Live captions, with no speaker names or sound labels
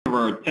of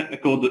our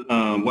technical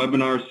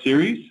webinar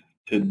series.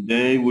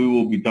 Today we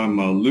will be talking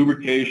about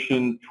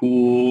lubrication,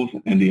 tools,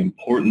 and the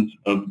importance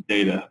of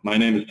data. My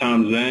name is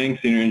Tom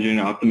Zhang, Senior Engineer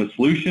at Optimus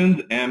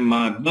Solutions, and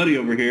my buddy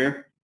over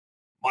here,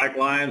 Mike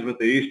Lyons with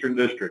the Eastern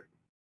District.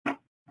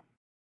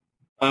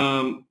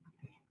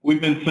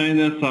 We've been saying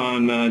this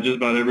on just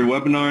about every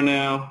webinar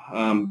now.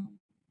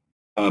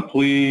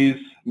 Please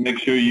make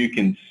sure you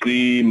can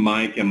see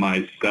Mike and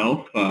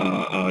myself.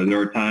 There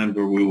are times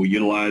where we will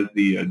utilize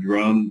the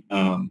drum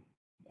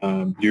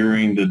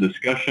during the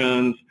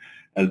discussions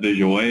as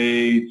visual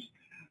aids.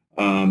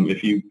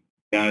 If you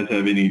guys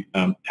have any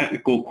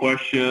technical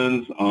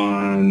questions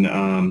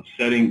on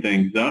setting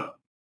things up,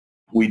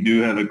 we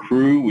do have a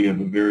crew. We have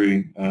a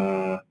very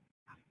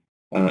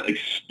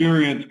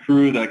experienced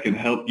crew that can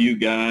help you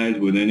guys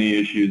with any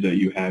issues that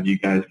you have. You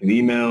guys can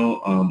email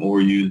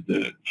or use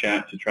the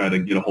chat to try to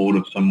get a hold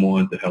of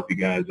someone to help you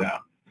guys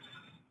out.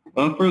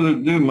 Without further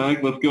ado,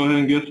 Mike, let's go ahead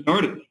and get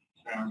started.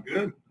 Sounds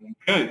good.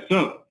 Okay,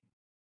 so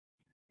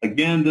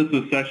again, this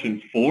is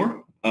session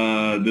 4.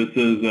 This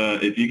is,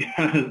 if you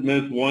guys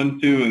missed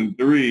 1, 2, and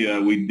 3,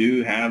 we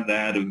do have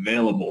that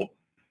available.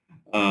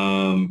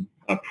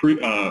 Not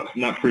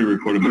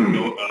pre-recorded,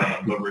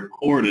 but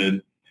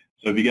recorded.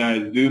 So if you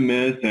guys do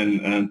miss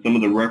and some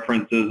of the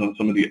references on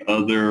some of the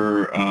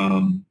other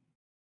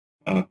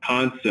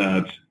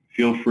concepts,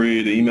 feel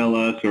free to email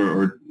us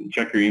or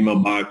check your email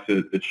box.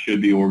 It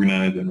should be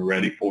organized and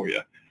ready for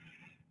you.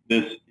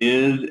 This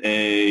is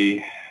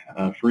a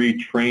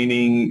free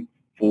training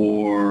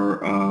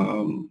for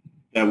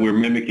that we're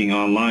mimicking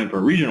online for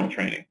regional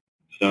training.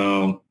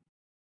 So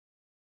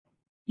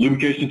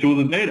lubrication tools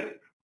and data.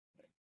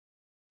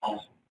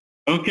 Awesome.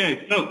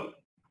 Okay, so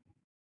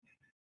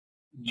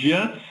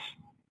just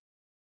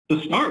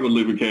to start with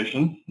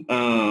lubrication,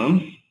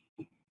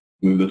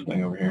 move this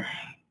thing over here.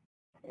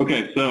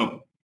 Okay,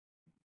 so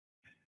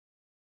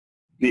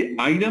the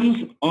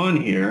items on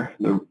here,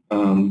 the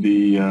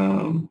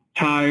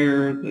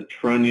tire, the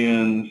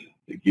trunnions,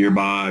 the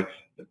gearbox,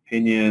 the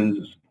pinions,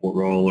 the support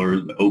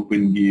rollers, the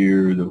open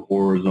gear, the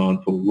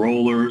horizontal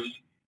rollers.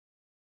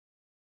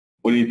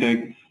 What do you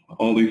think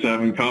all these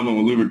have in common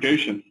with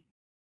lubrication?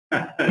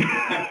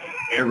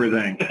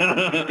 Everything.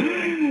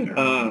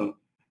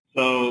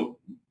 So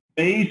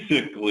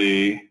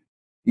basically,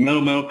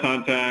 metal-metal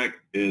contact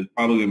is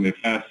probably going to be the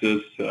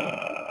fastest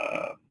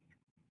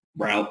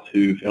route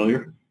to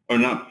failure. Or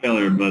not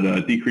failure,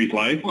 but decreased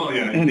life. Well,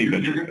 yeah, and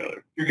eventually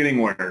failure. You're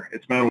getting wear.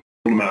 It's metal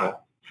to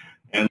metal.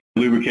 And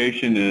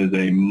lubrication is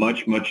a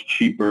much, much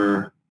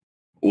cheaper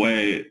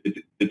way.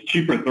 It's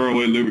cheaper to throw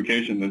away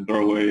lubrication than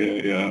throw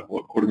away a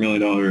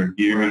 $250,000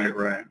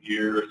 gear,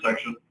 gear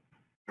section.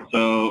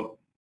 So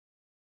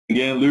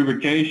again,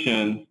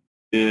 lubrication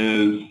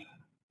is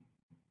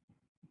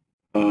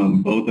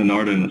both an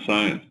art and a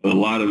science, but a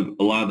lot of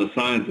the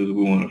sciences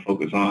we want to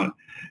focus on.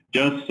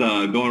 Just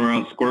going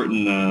around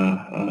squirting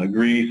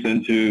grease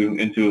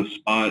into a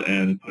spot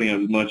and putting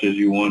as much as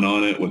you want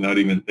on it without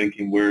even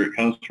thinking where it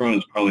comes from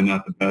is probably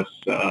not the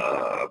best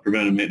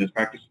preventive maintenance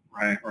practice.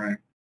 Right.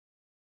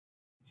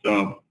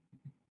 So,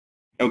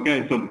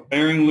 okay, so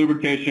bearing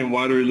lubrication,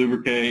 why do we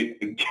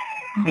lubricate?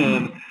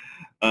 Again,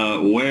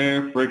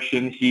 wear,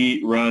 friction,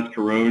 heat, rust,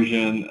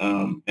 corrosion,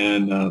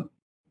 and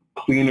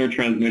cleaner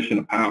transmission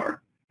of power.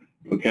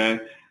 Okay,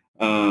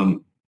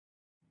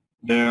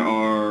 there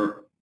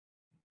are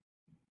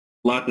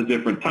lots of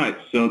different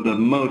types. So the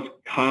most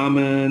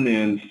common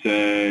in,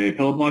 say,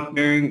 pillow block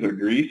bearings are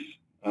grease.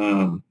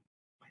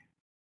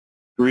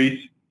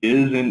 Grease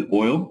is an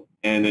oil,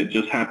 and it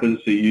just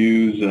happens to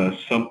use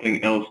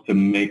something else to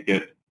make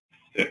it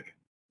thick.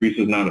 Grease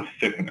is not a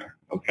thickener.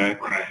 Okay.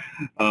 Right.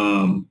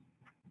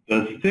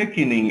 The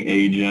thickening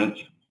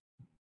agents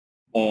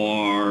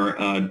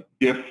are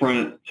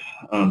different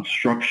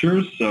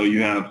structures. So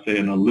you have, say,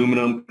 an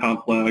aluminum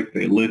complex,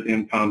 a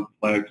lithium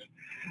complex,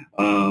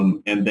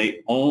 and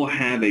they all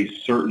have a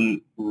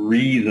certain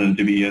reason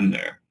to be in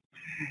there.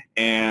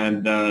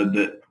 And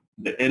the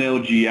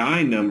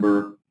NLGI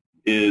number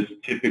is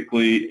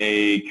typically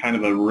a kind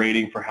of a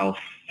rating for how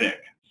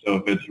thick. So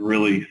if it's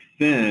really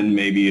thin,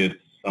 maybe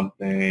it's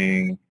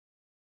something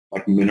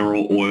like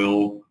mineral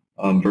oil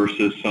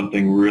versus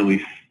something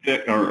really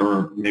thick,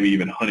 or maybe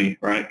even honey,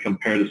 right?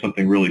 Compared to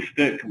something really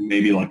thick,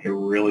 maybe like a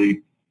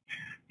really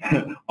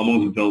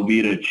almost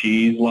Velveeta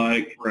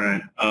cheese-like.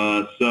 Right.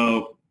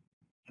 So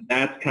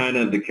that's kind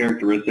of the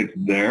characteristics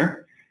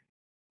there.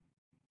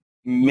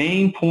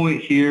 Main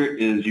point here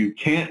is you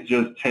can't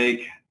just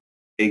take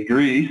a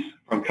grease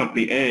from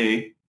company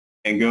A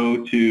and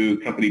go to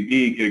company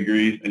B, get a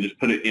grease, and just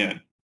put it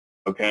in,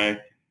 okay?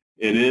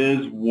 It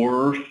is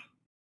worth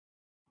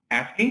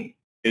asking.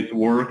 It's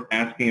worth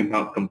asking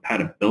about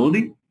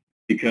compatibility,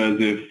 because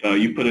if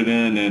you put it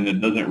in and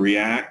it doesn't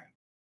react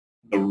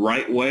the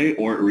right way,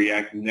 or it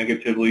reacts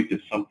negatively to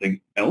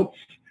something else,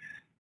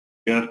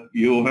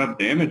 you'll have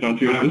damage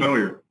onto your system.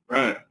 Failure.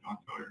 Right.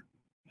 Non-failure.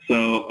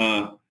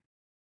 So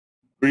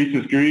grease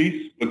is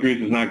grease, but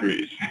grease is not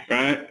grease,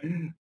 right?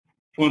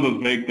 It's one of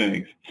those big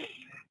things.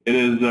 It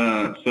is,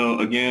 so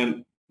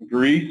again,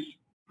 grease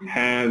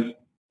has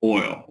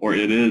oil, or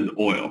it is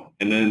oil,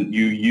 and then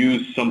you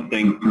use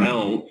something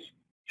else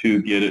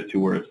to get it to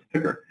where it's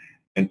thicker.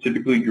 And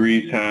typically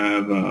grease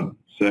have,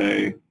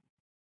 say,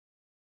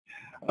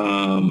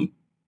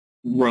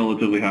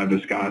 relatively high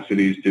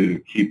viscosities to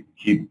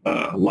keep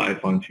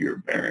life onto your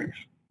bearings.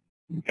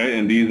 Okay,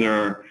 and these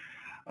are,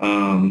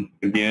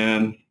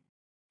 again,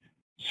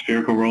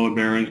 spherical roller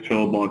bearings,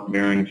 pillow block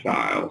bearing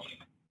styles.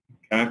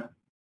 Okay,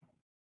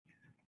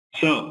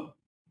 so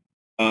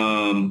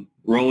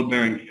roller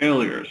bearing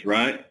failures,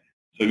 right?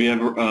 So if you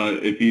have,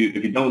 if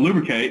you don't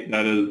lubricate,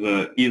 that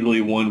is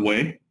easily one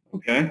way.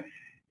 Okay,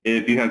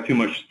 if you have too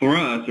much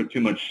thrust or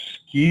too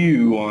much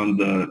skew on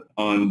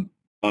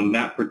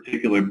that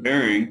particular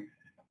bearing,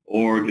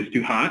 or it gets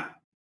too hot.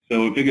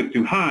 So if it gets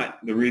too hot,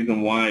 the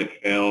reason why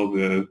it fails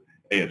is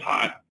it's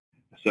hot.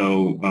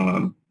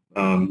 So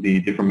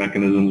the different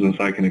mechanisms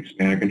inside can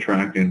expand and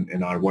contract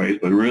in odd ways.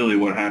 But really,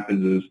 what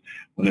happens is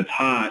when it's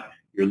hot,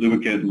 your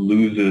lubricant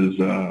loses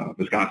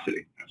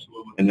viscosity.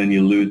 Absolutely. And then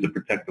you lose the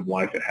protective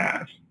life it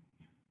has.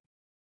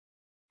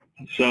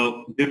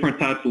 So different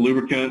types of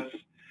lubricants.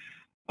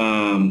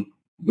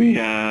 We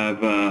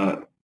have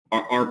our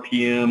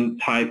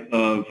RPM type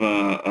of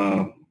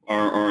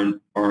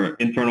our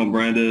internal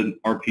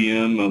branded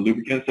RPM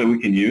lubricants that we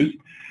can use.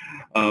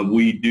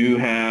 We do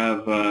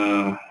have,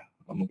 I'm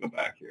going to go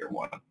back here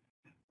one.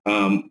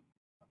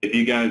 If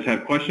you guys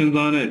have questions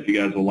on it, if you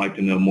guys would like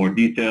to know more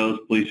details,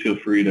 please feel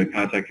free to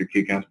contact your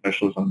key account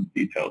specialist on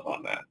the details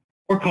on that,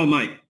 or call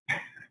Mike.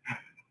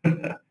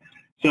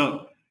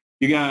 So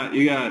you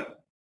got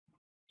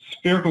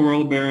spherical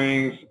roller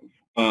bearings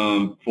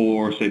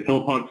for, say,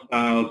 pillow block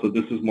styles. So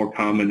this is more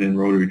common in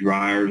rotary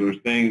dryers or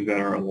things that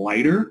are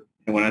lighter.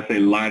 And when I say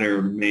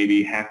lighter,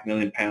 maybe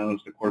 500,000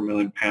 pounds to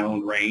 250,000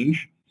 pound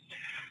range.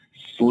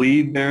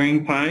 Sleeve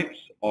bearing types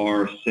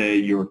are, say,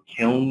 your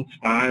kiln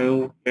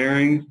style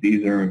bearings.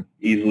 These are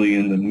easily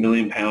in the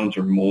 1,000,000 pounds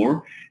or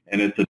more, and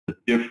it's a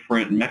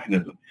different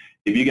mechanism.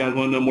 If you guys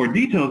want to know more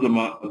details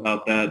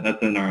about that,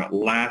 that's in our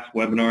last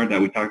webinar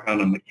that we talked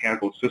about on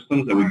mechanical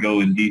systems, that we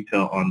go in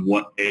detail on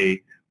what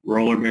a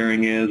roller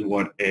bearing is,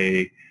 what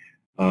a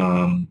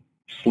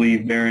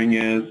sleeve bearing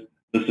is.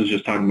 This is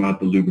just talking about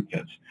the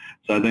lubricants.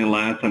 So I think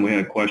last time we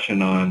had a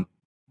question on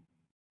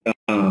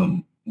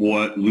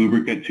what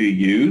lubricant to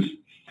use.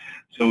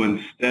 So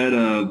instead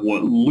of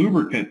what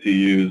lubricant to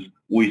use,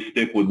 we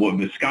stick with what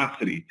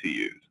viscosity to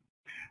use.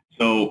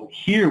 So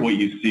here what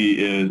you see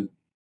is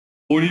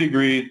 40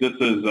 degrees, this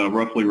is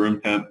roughly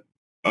room temp,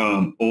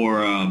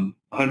 or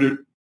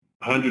 100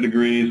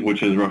 degrees,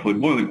 which is roughly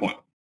boiling point.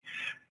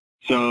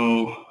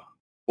 So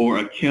for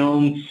a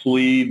kiln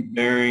sleeve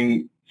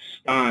bearing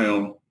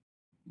style,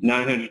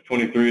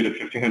 923 to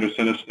 1500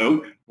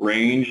 centistoke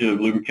range of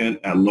lubricant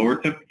at lower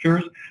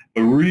temperatures,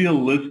 but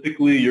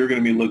realistically, you're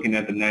going to be looking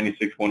at the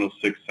 96,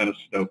 106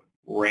 centistoke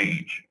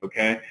range,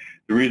 okay?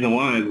 The reason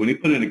why is when you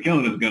put it in a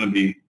kiln, it's going to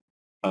be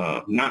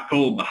not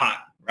cold, but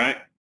hot, right?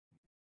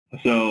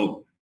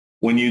 So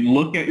when you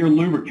look at your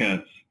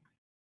lubricants,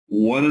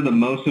 one of the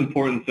most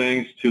important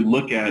things to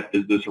look at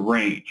is this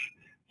range.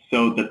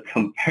 So the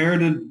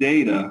comparative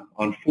data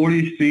on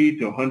 40C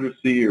to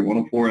 100C or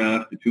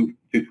 104F to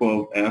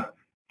 212F,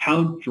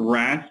 how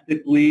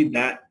drastically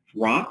that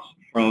drops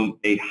from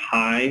a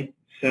high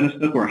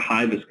centistoke or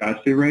high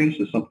viscosity range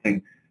to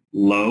something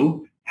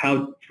low,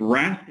 how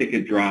drastic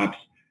it drops,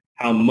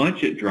 how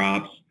much it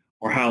drops,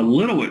 or how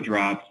little it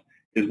drops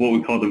is what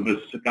we call the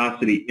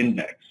viscosity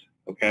index,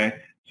 okay?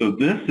 So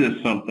this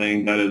is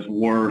something that is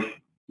worth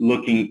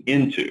looking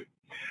into.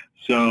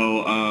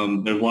 So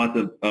there's lots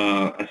of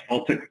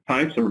asphaltic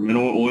types or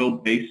mineral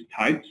oil-based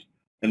types,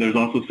 and there's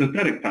also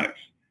synthetic types.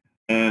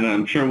 And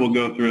I'm sure we'll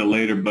go through it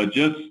later, but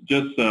just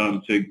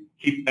to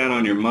keep that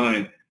on your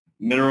mind,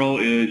 mineral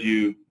is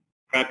you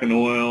crack an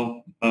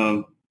oil,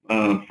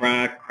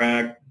 frack,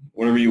 crack,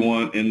 whatever you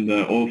want in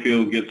the oil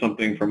field, get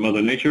something from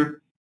Mother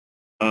Nature,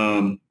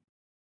 get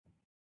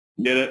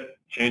it,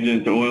 change it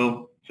into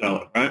oil,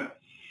 sell it, right?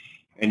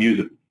 And use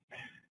it.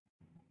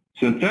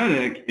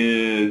 Synthetic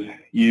is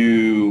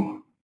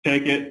you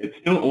take it, it's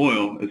still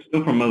oil, it's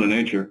still from Mother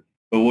Nature,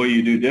 but what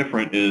you do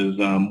different is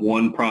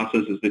one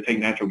process is they take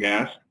natural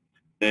gas,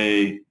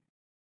 they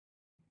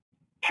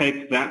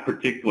take that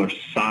particular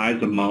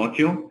size of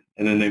molecule,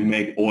 and then they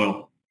make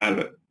oil out of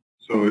it.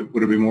 So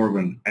would it be more of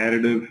an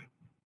additive?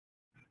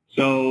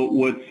 So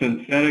with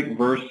synthetic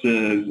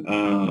versus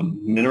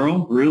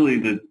mineral, really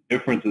the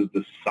difference is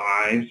the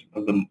size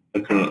of the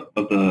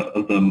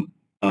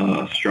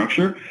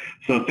structure.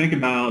 So think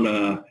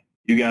about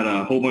you got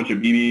a whole bunch of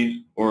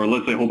BBs, or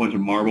let's say a whole bunch of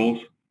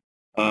marbles.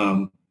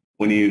 When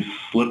you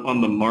slip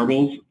on the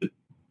marbles,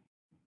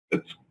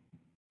 it's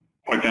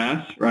quite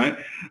fast, right?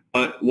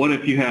 But what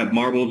if you have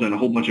marbles and a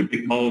whole bunch of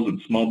big balls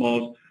and small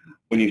balls?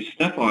 When you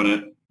step on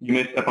it, you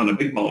may step on the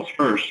big balls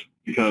first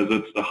because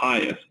it's the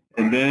highest,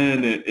 and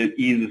then it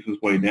eases its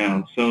way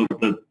down. So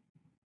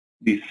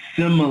the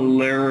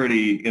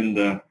similarity in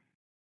the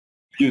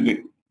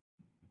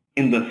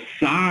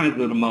size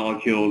of the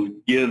molecules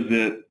gives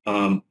it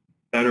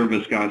better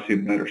viscosity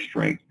and better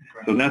strength.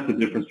 So that's the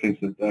difference between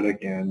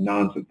synthetic and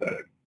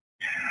non-synthetic.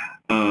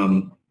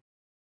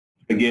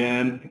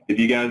 Again, if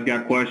you guys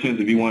got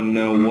questions, if you want to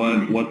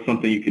know what's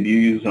something you could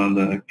use on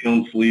the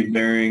kiln sleeve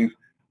bearings,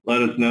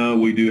 let us know.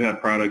 We do have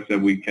products that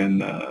we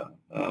can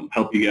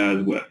help you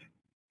guys with.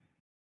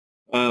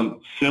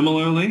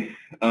 Similarly,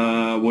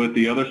 with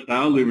the other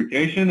style,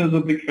 lubrication is a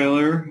big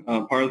failure,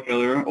 part of the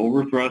failure,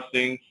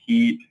 overthrusting,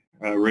 heat,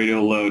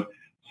 radial load.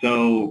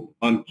 So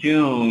on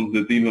kilns,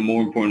 it's even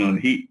more important on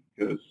heat,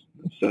 because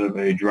instead of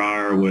a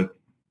dryer with,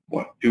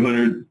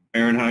 200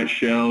 Fahrenheit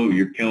shell,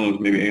 your kiln is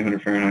maybe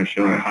 800 Fahrenheit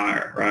shell or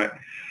higher, right?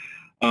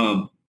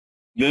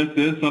 This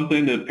is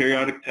something that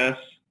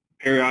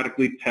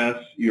periodically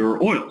tests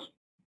your oils.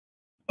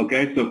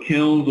 Okay, so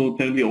kilns will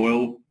tend to be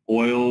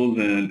oils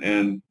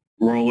and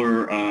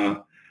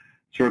roller,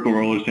 circle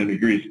rollers tend to be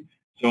greasy.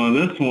 So on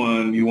this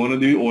one, you want to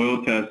do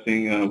oil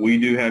testing. We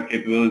do have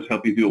capabilities to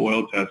help you do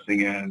oil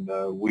testing, and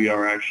we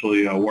are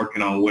actually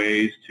working on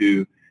ways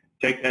to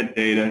take that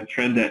data,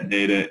 trend that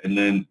data, and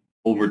then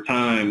over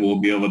time, we'll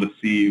be able to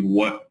see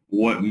what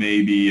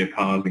may be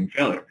causing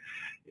failure.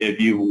 If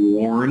you've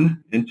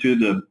worn into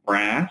the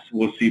brass,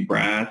 we'll see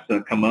brass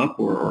come up,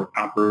 or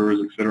coppers,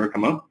 et cetera,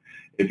 come up.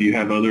 If you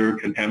have other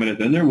contaminants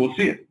in there, we'll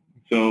see it.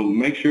 So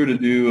make sure to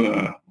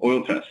do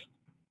oil tests.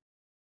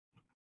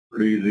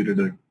 Pretty easy to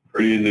do.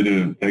 Pretty easy to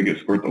do. Take it,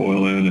 squirt the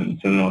oil in, and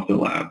send it off to the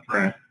lab.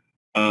 Right.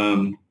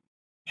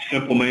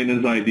 Simple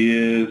maintenance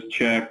ideas,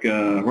 check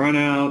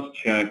runouts,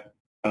 check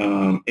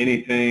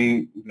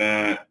anything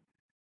that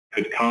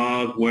could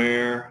cause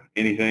wear,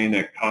 anything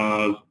that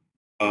cause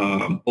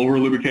over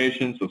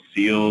lubrication, so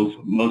seals.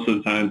 Most of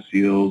the time,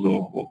 seals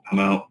will come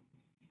out.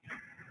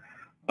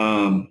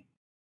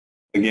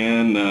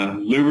 Again,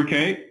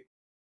 lubricate.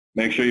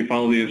 Make sure you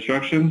follow the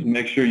instructions.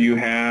 Make sure you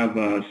have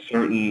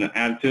certain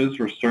additives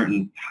for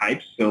certain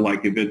types. So,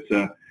 like if it's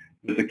a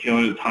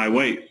kiln, it's high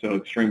weight, so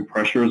extreme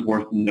pressure is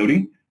worth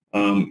noting.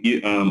 On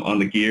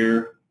the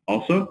gear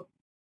also.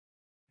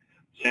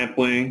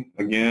 Sampling,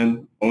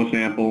 again,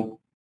 O-sample.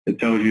 It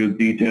tells you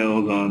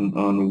details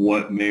on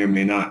what may or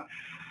may not.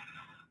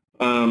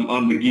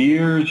 On the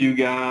gears, you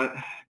got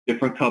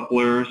different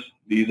couplers.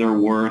 These are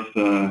worth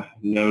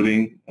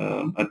noting.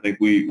 I think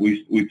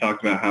we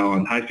talked about how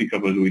on high-speed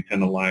couplers we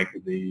tend to like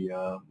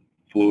the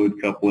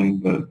fluid coupling,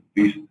 but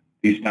these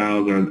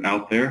styles are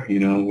out there,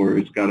 where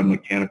it's got a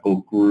mechanical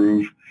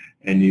groove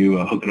and you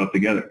hook it up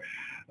together.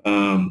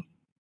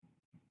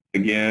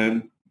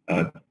 Again,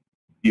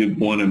 you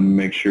want to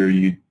make sure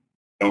you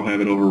don't have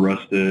it over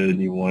rusted.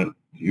 You want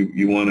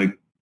to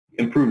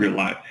improve your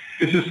life.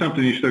 It's just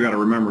something you still got to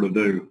remember to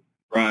do.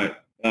 Right.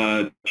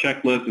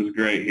 Checklist is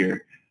great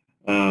here.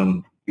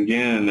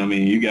 Again,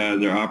 you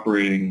guys are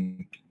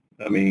operating,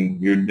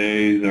 your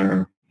days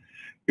are,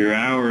 your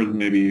hours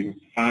maybe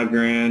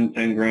 $5,000,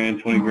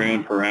 $10,000,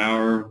 $20,000 per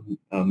hour,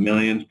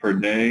 millions per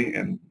day.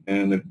 And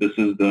if this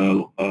is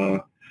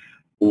the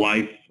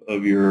life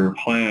of your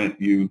plant,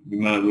 you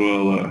might as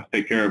well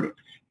take care of it.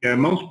 Yeah,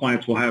 most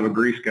plants will have a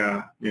grease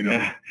guy,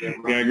 Yeah,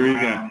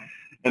 grease guy.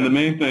 And the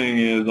main thing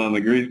is on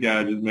the grease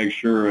guy, just make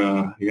sure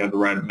you got the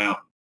right amount.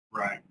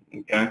 Right.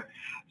 Okay.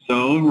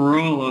 So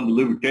overall on the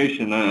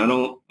lubrication, I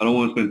don't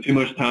want to spend too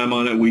much time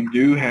on it. We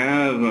do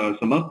have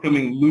some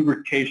upcoming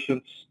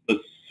lubrication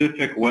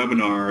specific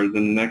webinars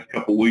in the next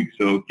couple weeks,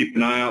 so keep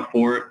an eye out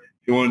for it.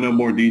 If you want to know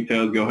more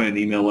details, go ahead and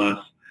email us.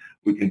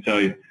 We can tell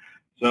you.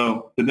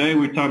 So today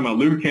we're talking about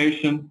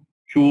lubrication,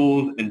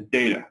 tools, and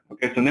data.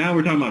 Okay, so now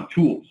we're talking about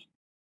tools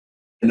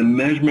and the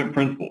measurement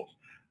principles.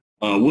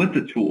 With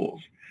the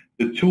tools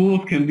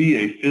can be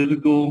a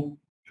physical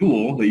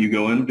tool that you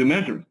go in and do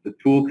measurements. The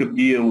tool could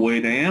be a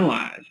way to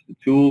analyze. The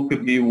tool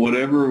could be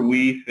whatever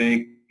we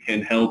think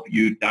can help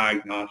you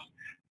diagnose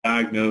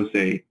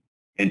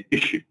an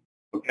issue.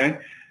 Okay?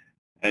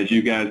 As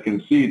you guys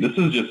can see, this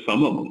is just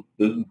some of them.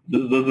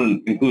 This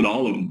doesn't include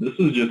all of them. This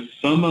is just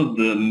some of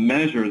the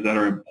measures that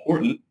are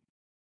important.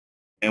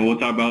 And we'll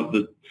talk about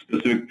the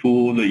specific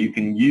tools that you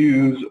can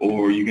use,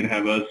 or you can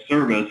have a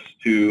service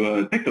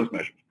to take those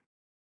measures.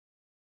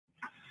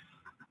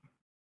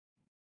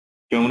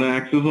 Stone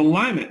axis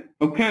alignment.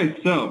 Okay,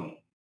 so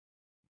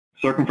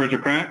circumferential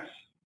cracks,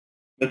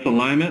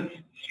 misalignments,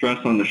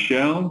 stress on the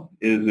shell.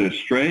 Is it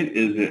straight?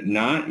 Is it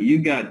not? You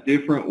got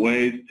different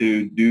ways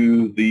to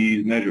do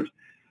these measures.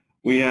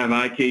 We have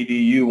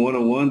IKDU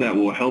 101 that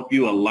will help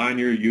you align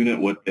your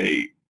unit with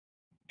a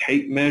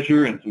tape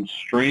measure and some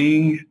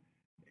string.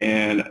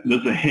 And this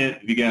is a hint,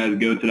 if you guys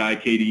go to the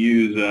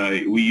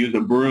IKDUs, we use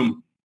a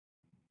broom.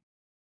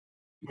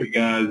 If you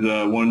guys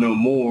want to know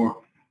more,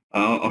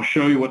 I'll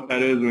show you what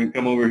that is when we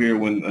come over here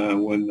when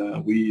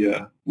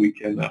we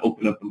can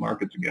open up the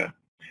markets again.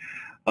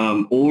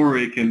 Or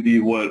it can be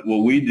what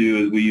we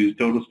do is we use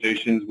total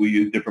stations, we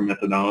use different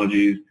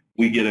methodologies.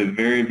 We get a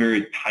very,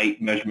 very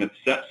tight measurement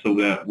set so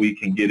that we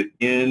can get it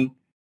in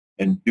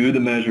and do the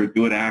measure,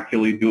 do it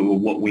accurately, do it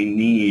with what we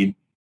need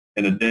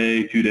in a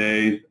day, 2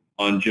 days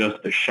on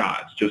just the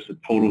shots, just the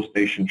total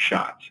station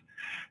shots.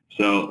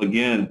 So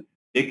again,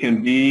 it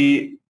can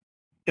be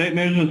tape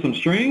measures and some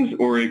strings,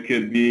 or it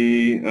could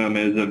be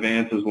as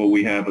advanced as what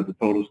we have at the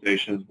total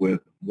stations with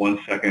 1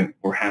 second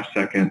or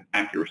half-second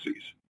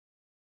accuracies.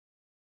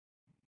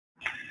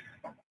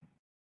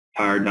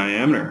 Tire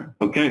diameter.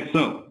 Okay,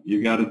 so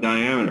you got a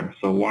diameter.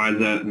 So why does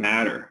that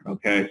matter?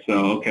 Okay,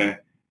 so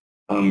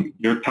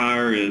your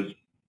tire is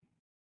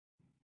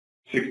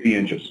 60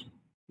 inches.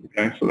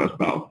 Okay, so that's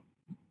about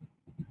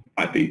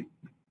 5 feet.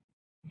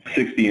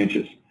 60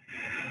 inches.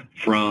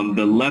 From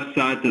the left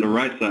side to the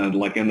right side,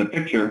 like in the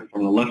picture,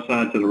 from the left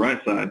side to the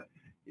right side,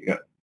 you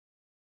got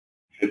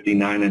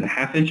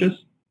 59.5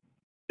 inches,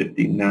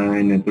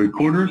 59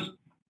 3/4,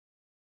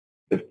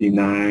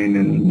 59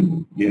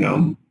 and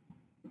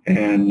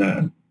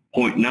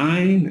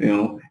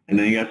 0.9, and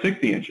then you got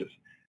 60 inches.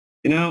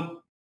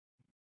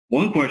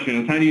 One question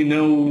is, how do you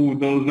know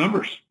those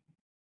numbers,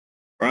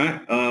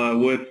 right?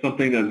 With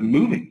something that's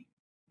moving,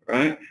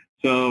 right?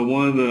 So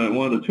one of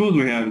the tools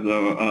we have is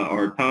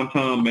our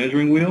TomTom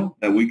measuring wheel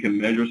that we can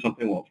measure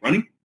something while it's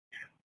running,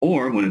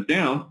 or when it's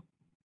down,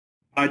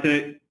 high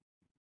tape,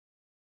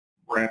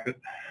 wrap it,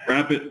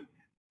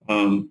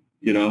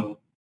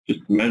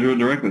 just measure it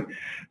directly.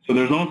 So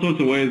there's all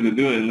sorts of ways to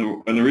do it,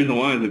 and the reason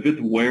why is if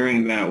it's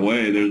wearing that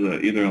way,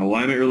 there's either an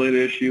alignment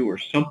related issue or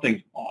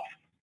something's off.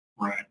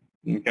 Right.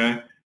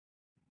 Okay.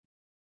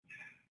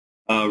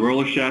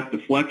 Roller shaft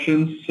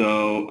deflections.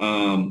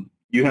 So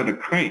you have a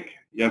crank.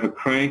 You have a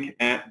crank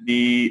at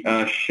the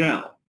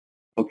shell,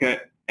 okay,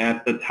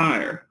 at the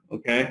tire,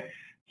 okay.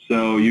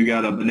 So you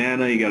got a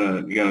banana, you got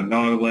a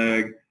dog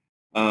leg.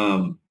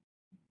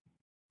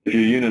 If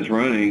your unit's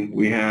running,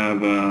 we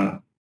have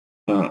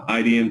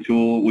IDM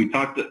tool. We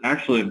talked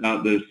actually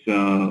about this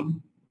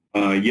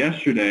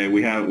yesterday.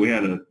 We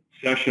had a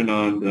session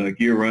on the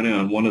gear running.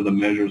 On one of the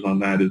measures on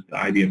that is the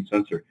IDM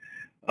sensor.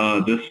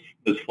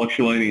 This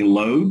fluctuating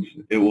loads,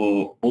 it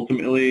will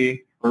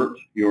ultimately hurt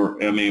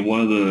one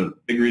of the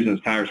big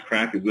reasons tires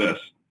crack is this.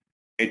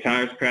 Okay,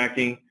 tires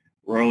cracking,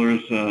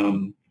 rollers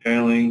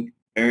failing,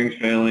 bearings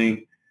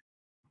failing,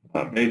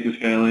 bases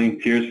failing,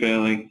 gears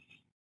failing.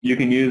 You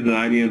can use the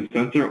IDM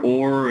sensor,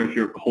 or if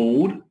you're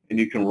cold and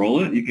you can roll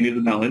it, you can use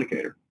a dial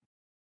indicator.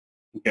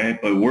 Okay,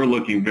 but we're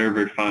looking very,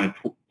 very fine,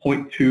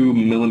 0.2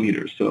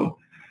 millimeters, so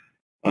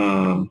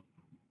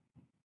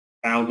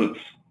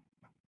thousandths,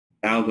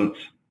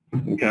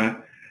 okay?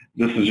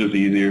 This is just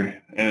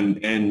easier,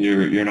 and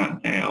you're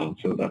not down,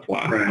 so that's why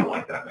I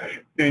like that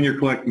measure. And you're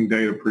collecting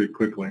data pretty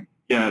quickly.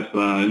 Yes,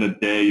 in a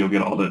day you'll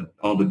get all the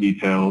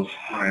details.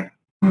 Right.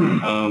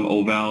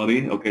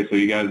 Ovality. Okay, so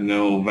you guys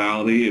know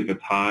ovality. If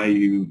it's high,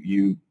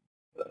 the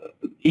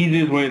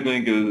easiest way to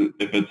think is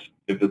if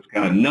it's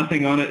got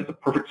nothing on it, it's a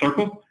perfect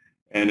circle,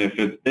 and if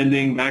it's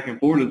bending back and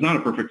forward, it's not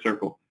a perfect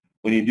circle.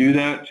 When you do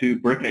that to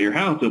brick at your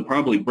house, it'll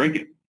probably break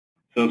it.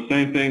 So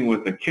same thing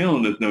with the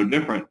kiln is no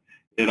different.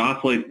 It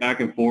oscillates back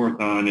and forth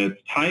on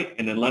it's tight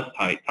and then less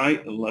tight,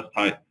 tight and less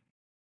tight.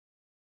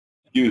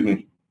 Excuse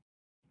me.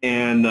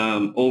 And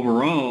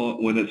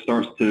overall, when it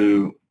starts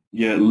to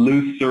get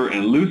looser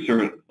and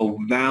looser,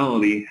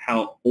 ovality,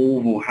 how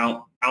oval,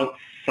 how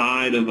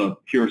outside of a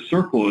pure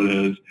circle it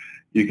is,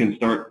 you can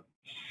start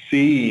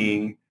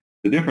seeing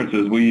the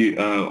differences. We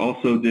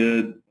also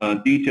did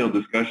detailed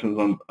discussions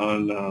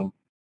on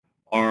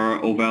our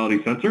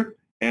ovality sensor,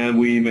 and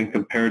we even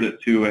compared it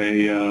to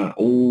a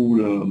old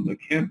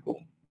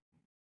mechanical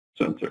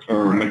sensor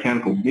or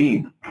mechanical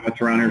beam. That's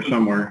around here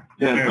somewhere.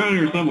 Yeah, it's around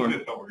here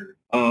somewhere.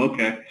 Oh,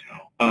 okay.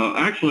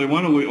 Actually,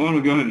 why don't we go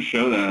ahead and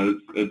show that?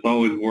 It's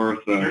always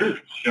worth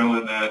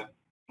showing that.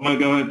 I'm gonna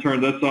go ahead and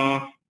turn this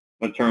off.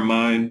 I'm gonna turn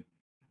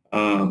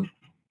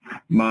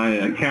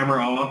my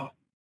camera off.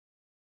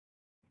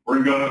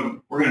 We're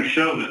gonna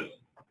show this.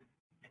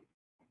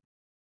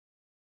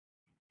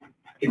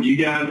 If you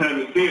guys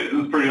haven't seen it,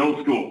 this is pretty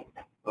old school.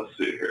 Let's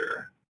see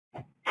here.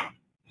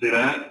 See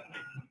that?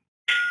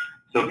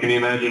 So can you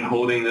imagine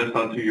holding this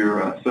onto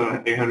your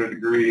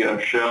 800-degree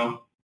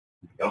shell?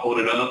 You gotta hold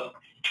it up.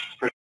 It's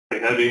pretty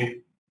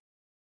heavy.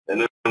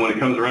 And then when it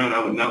comes around,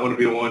 I would not want to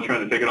be the one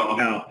trying to take it off.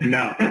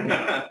 No.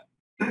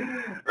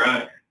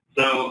 Right.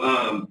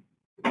 So,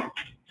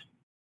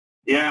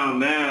 yeah, on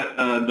that,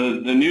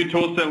 the new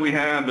tool set we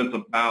have is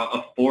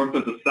about 1/4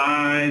 of the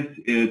size.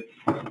 It's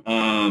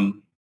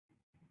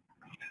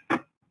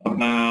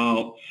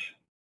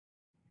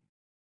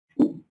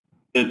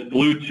it's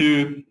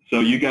Bluetooth.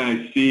 So you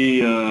guys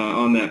see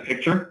on that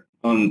picture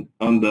on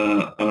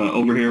the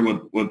over here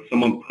with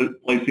someone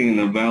placing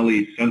the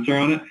Valley sensor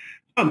on it. It's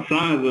about the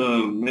size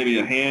of maybe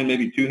a hand,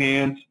 maybe 2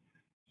 hands.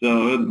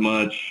 So it's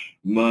much,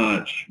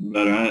 much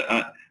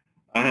better.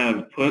 I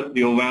have put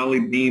the Valley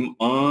beam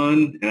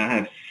on, and I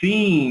have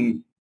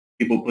seen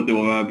people put the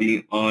Valley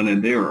beam on,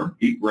 and they were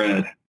beet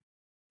red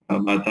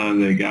by the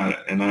time they got it,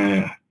 and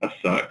that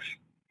sucks.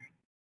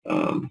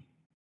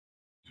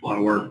 It's a lot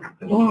of work.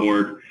 It's a lot of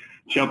work.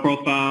 Shell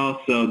profile.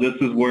 So this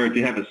is where if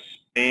you have a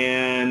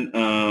span,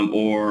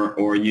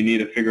 or you need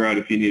to figure out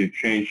if you need to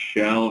change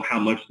shell, how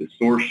much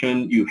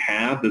distortion you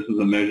have. This is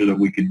a measure that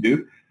we could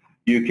do.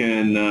 You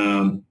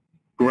can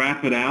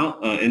graph it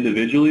out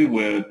individually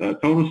with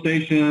total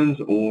stations,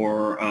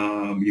 or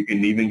you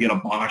can even get a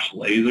Bosch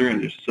laser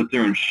and just sit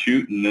there and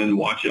shoot and then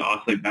watch it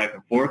oscillate back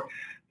and forth.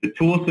 The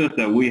tool set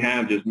that we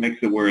have just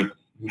makes it where it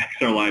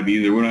makes our life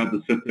easier. We don't have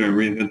to sit there and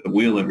reinvent the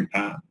wheel every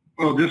time.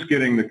 Well, just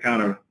getting the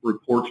kind of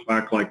reports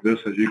back like this,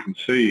 as you can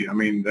see, I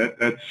mean,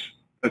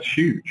 that's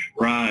huge.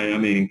 Right. I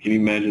mean, can you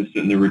imagine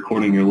sitting there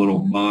recording your little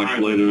Bosch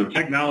laser? The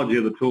technology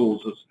of the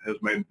tools has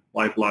made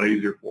life a lot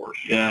easier for us.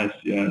 Yes,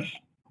 yes.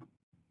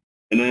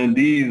 And then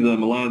these, a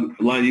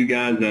lot of you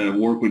guys that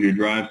work with your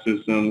drive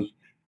systems,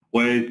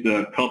 ways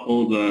to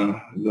couple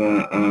the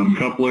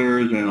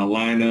couplers and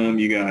align them.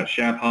 You got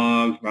shaft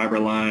hogs, fiber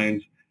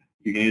lines.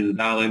 You can use a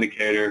dial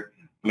indicator.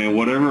 I mean,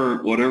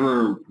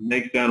 whatever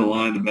makes that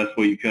align the best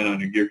way you can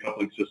on your gear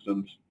coupling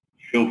systems,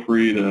 feel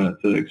free to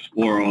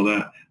explore all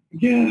that.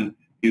 Again,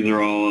 these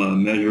are all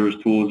measures,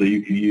 tools that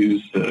you can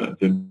use to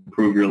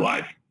improve your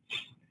life.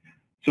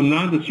 Some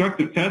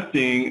non-destructive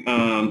testing.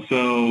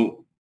 So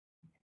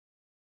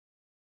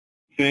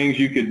things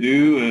you could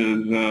do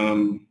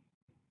is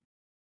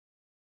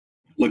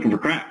looking for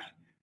cracks.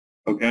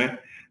 Okay.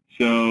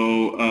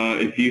 So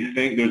if you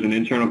think there's an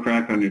internal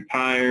crack on your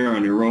tire,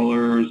 on your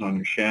rollers, on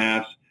your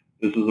shafts,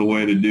 this is a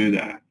way to do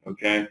that.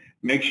 Okay.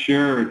 Make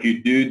sure if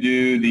you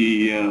do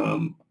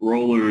the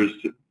rollers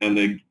and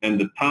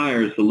the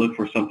tires to look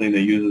for something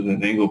that uses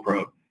an angle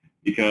probe,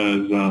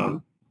 because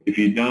if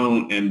you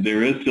don't and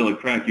there is still a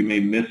crack, you may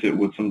miss it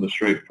with some of the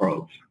straight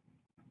probes.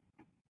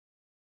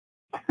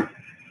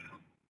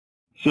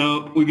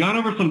 So we got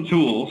over some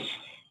tools.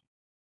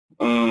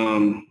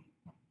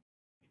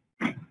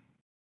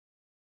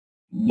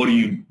 What do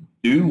you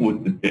do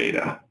with the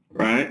data,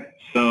 right?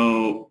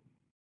 So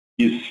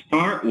you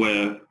start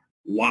with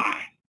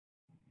why.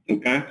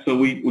 Okay, so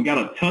we got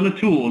a ton of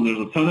tools. There's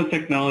a ton of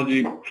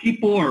technology.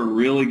 People are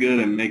really good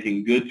at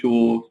making good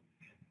tools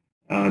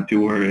to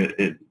where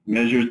it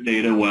measures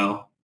data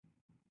well.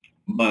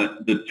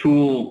 But the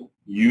tool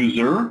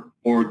user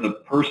or the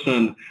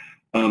person,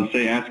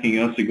 say, asking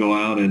us to go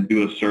out and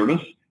do a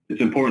service,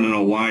 it's important to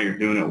know why you're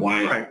doing it,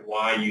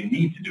 why you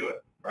need to do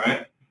it,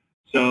 right?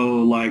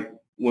 So like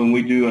when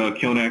we do a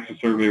kiln axis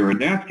survey or a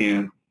DAT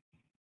scan,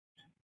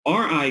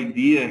 our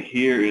idea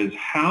here is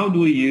how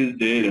do we use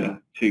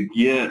data to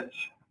get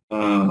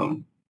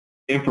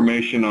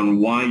information on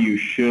why you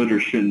should or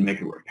shouldn't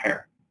make a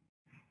repair.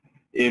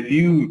 If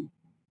you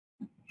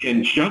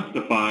can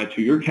justify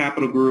to your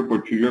capital group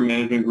or to your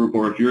management group,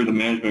 or if you're the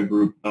management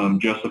group,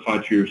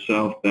 justify to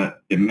yourself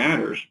that it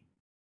matters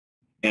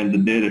and the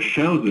data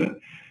shows it,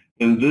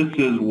 then this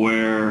is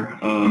where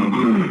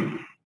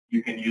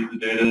you can use the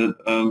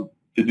data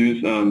to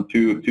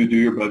do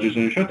your budgets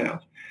and your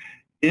shutdowns.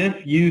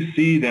 If you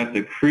see that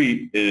the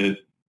creep is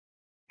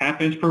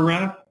 1/2 inch per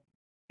rev,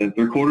 then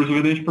 3/4 of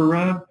an inch per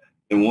rev,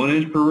 then 1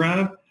 inch per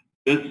rev,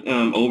 this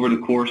over the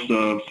course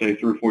of say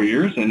 3 or 4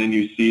 years, and then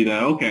you see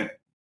that, okay,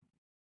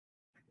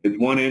 it's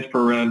 1 inch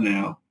per rev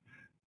now.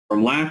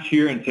 From last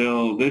year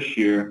until this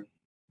year,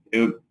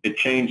 it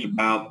changed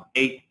about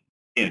 1/8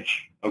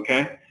 inch,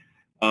 okay?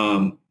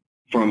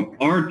 From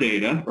our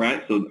data,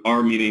 right, so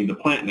our meaning the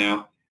plant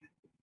now,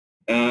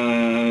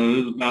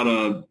 it was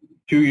about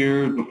 2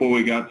 years before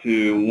we got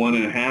to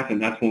 1.5,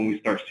 and that's when we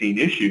start seeing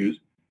issues.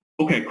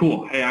 Okay,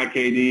 cool. Hey,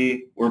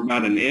 IKD, we're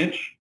about 1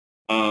 inch.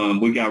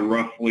 We got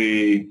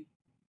roughly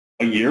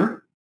a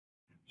year.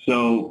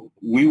 So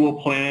we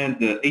will plan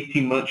the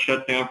 18-month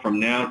shutdown from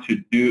now to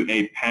do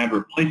a pad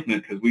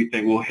replacement, because we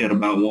think we'll hit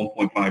about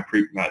 1.5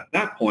 creep at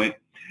that point.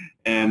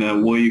 And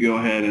will you go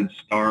ahead and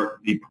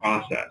start the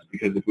process?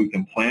 Because if we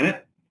can plan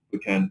it,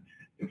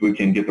 if we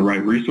can get the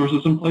right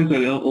resources in place,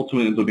 that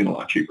ultimately ends up being a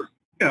lot cheaper.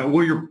 Yeah,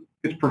 well,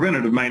 it's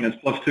preventative maintenance.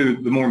 Plus, too,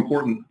 the more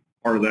important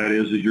part of that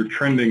is you're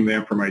trending the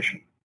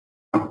information.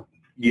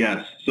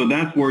 Yes, so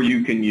that's where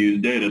you can use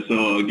data.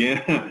 So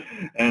again,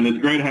 and it's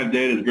great to have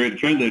data, it's great to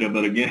trend data,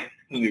 but again,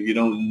 if you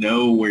don't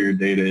know where your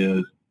data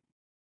is,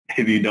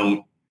 if you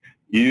don't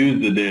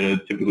use the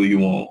data, typically you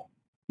won't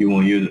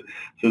use it.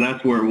 So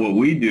that's where what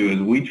we do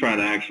is we try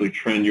to actually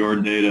trend your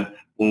data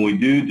when we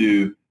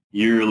do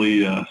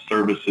yearly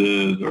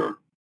services or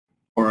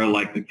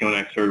like the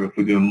Kilnax service. If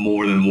we do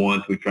more than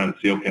once, we try to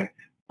see, okay,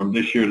 from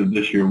this year to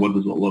this year, what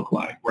does it look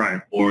like?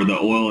 Right. Or the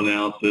oil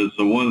analysis.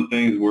 So one of the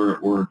things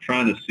we're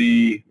trying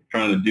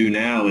to do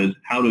now is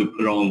how to put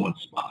it all in one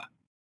spot.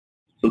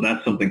 So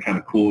that's something kind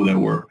of cool that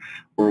we're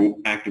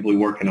actively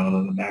working on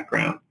in the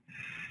background.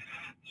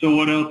 So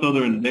what else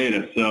other than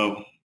data?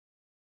 So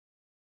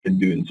can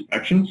do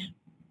inspections,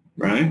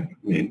 right? I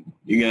mean,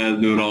 you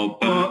guys do it all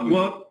the time.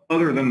 Well,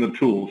 other than the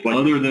tools,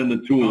 other than the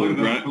tools,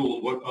 right?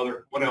 Tools,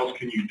 what else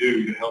can you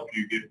do to help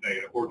you get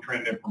data or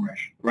trend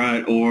information?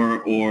 Right,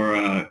 or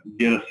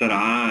get a set of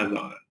eyes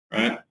on it,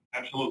 right?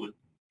 Absolutely.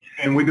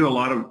 And we do a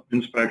lot of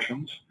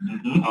inspections.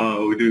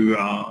 Mm-hmm. We do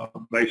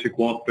basic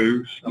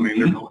walkthroughs. I mean,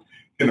 they're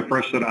getting a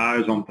fresh set of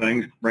eyes on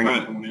things,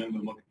 bringing someone in to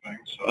look at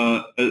things.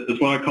 So. It's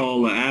what I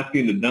call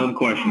asking the dumb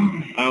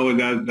questions. I always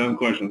ask dumb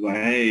questions like,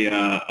 hey,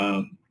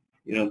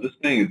 this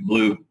thing is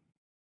blue.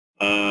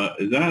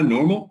 Is that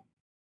normal?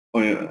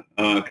 Oh yeah,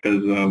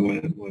 because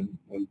when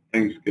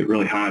things get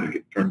really hot,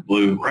 it turns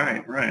blue.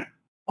 Right, right.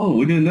 Oh,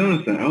 we didn't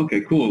notice that.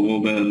 Okay, cool.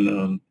 Well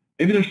then,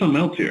 maybe there's something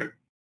else here,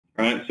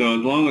 right? So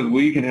as long as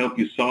we can help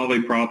you solve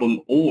a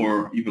problem,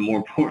 or even more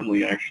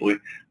importantly, actually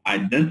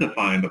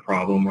identifying the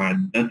problem or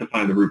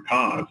identifying the root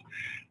cause,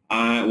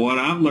 what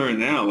I've learned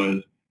now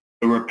is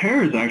the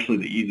repair is actually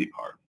the easy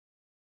part.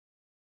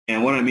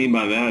 And what I mean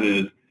by that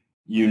is,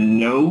 you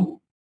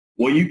know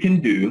what you can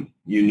do,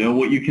 you know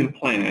what you can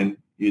plan,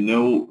 you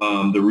know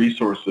the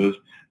resources,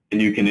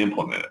 and you can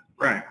implement it.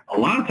 Right. A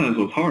lot of times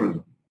what's hard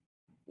is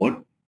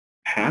what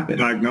happened?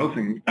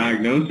 Diagnosing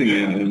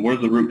It, and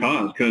where's the root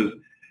cause? Because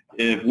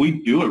if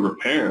we do a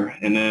repair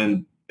and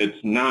then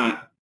it's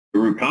not the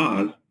root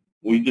cause,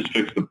 we just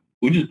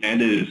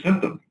band-aided a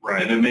symptom.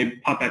 Right. And it may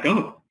pop back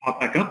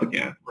up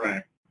again.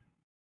 Right.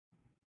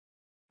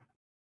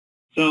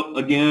 So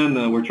again,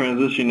 we're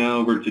transitioning now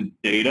over to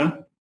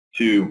data,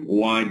 to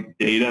why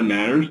data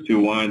matters, to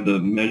why the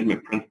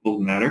measurement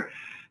principles matter.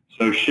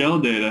 So shell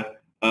data,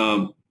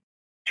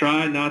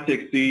 try not to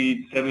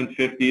exceed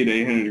 750 to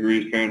 800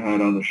 degrees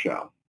Fahrenheit on the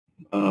shell.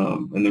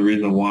 And the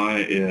reason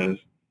why is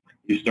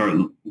you start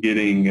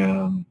getting,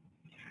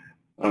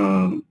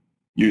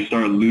 you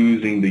start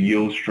losing the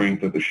yield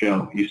strength of the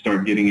shell. You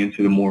start getting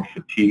into the more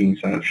fatiguing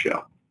side of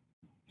shell.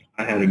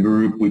 I had a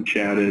group, we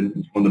chatted,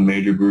 it's one of the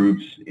major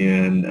groups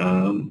in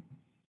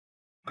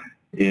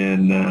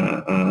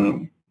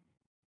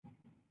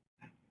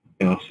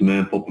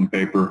cement, pulp and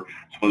paper.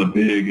 It's one of the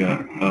big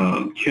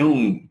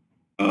kiln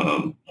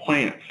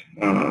plants,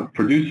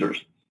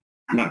 producers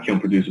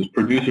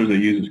that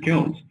uses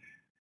kilns.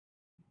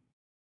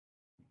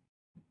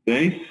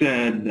 They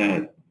said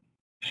that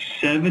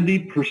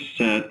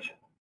 70%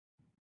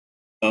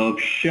 of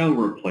shell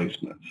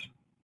replacements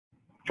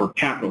for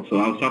capital, so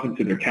I was talking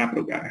to their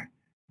capital guy,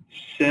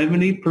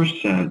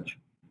 70%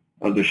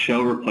 of the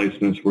shell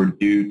replacements were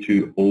due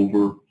to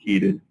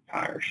overheated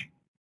tires.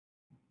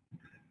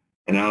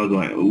 And I was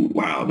like, oh,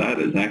 wow, that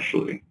is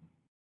actually,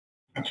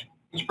 that's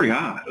pretty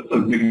high. That's a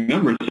big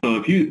number.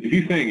 So if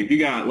you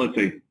got, let's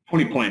say,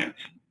 20 plants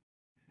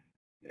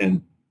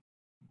and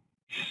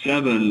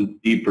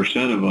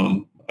 70% of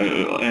them,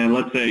 and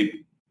let's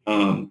say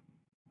 10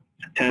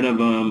 of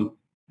them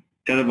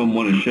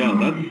want a shell,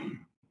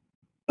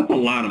 that's a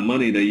lot of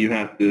money that you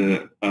have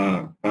to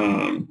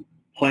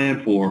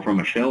plan for from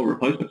a shell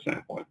replacement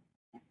standpoint.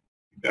 You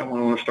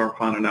definitely want to start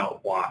finding out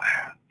why.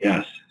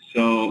 Yes.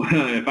 So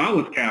if I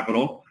was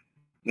capital,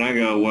 and I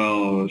go,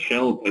 well,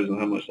 shell replacement,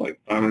 how much, like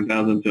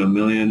 $500,000 to $1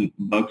 million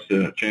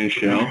to change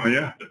shell,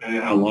 yeah, depending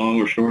on how long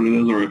or short it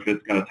is, or if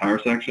it's got a tire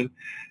section,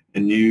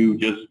 and you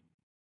just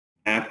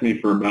ask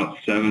me for about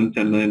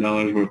 $7-10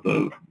 million worth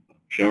of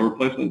shell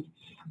replacements,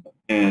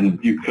 and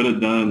you could have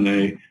done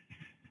a,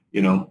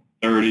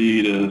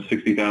 $30,000 to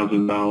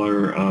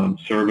 $60,000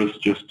 service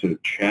just to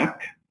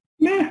check.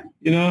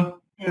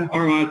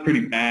 ROI is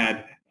pretty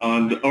bad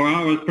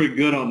ROI is pretty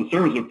good on the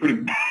service, but pretty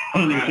bad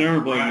on the shell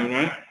replacement,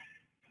 right?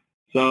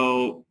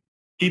 So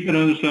keep it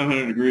under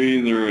 700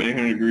 degrees or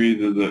 800 degrees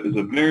is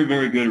a very,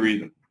 very good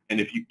reason. And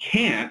if you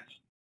can't,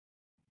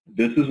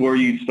 this is where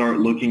you start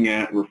looking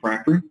at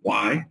refractory,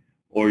 why,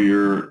 or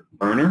your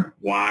burner,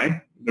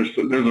 why. There's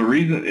a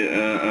reason.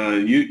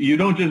 You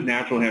don't just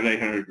naturally have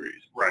 800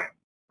 degrees. Right.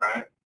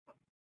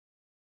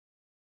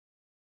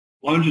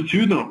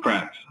 Longitudinal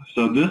cracks.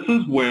 So this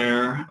is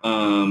where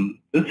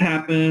this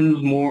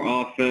happens more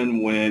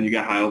often when you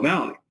got high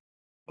ovality.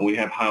 And when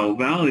you have high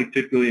ovality,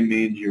 typically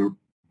means your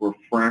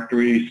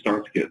refractory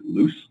starts to get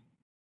loose.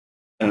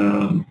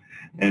 And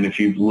if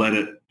you've let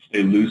it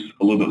stay loose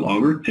a little bit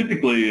longer,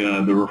 typically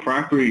the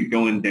refractory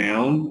going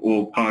down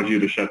will cause you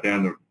to shut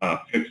down to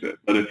fix it.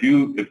 But if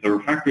the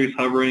refractory is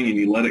hovering and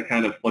you let it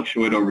kind of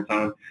fluctuate over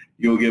time,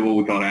 you'll get what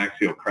we call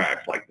axial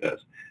cracks like this.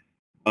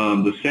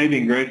 The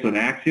saving grace with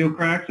axial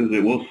cracks is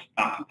it will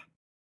stop.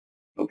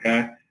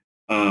 Okay?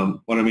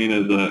 What I mean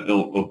is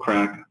it'll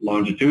crack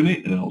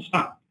longitudinally and it'll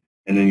stop.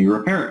 And then you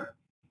repair it.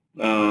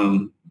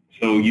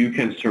 So you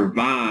can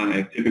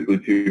survive typically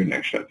to your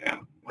next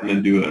shutdown and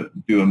then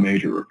do a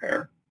major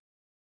repair.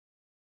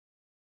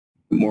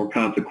 The more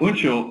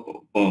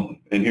consequential, and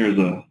here's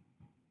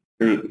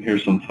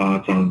some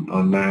thoughts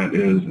on that,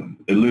 is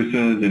it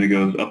loosens and it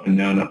goes up and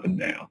down, up and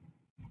down.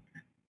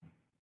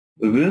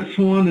 This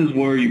one is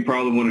where you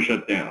probably want to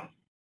shut down.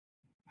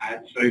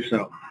 I'd say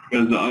so.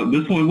 Because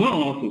this one will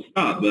also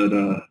stop, but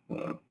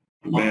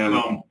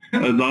right.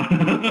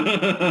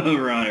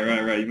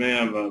 You may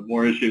have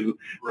more issues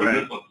when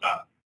this one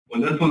stops.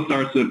 When this one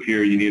starts to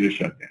appear, you need a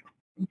shutdown,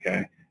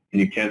 okay? And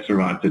you can't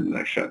survive to the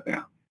next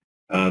shutdown.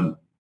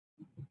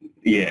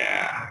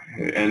 Yeah,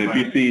 and if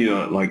you see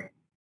like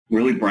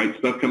really bright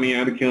stuff coming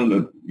out of the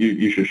kiln,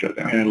 you should shut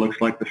down. And it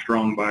looks like the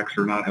strong backs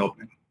are not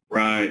helping.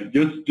 Right.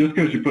 Just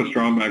because you put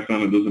strong backs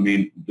on it doesn't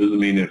mean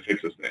it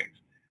fixes things.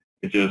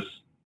 It's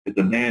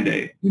a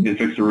Band-Aid. We can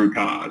fix the root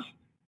cause.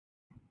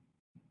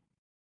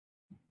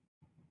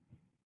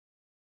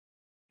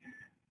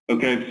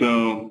 Okay,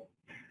 so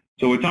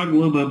we talked a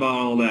little bit about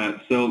all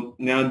that. So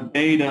now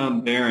data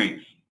on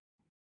bearings.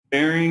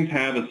 bearings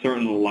have a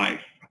certain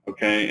life,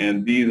 okay?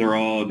 And these are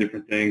all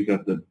different things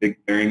that the big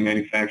bearing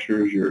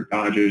manufacturers, your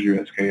Dodges, your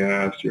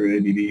SKFs, your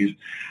ABBs,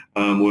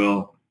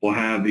 will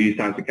have these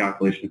types of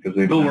calculations because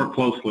they'll work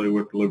closely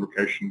with the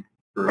lubrication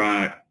group.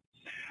 Right.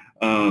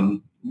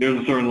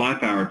 There's a certain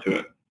life hour to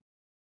it.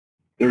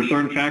 There's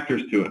certain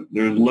factors to it.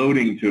 There's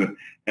loading to it.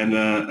 And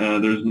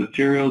there's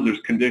materials,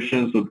 there's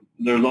conditions. So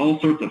there's all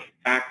sorts of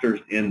factors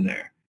in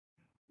there.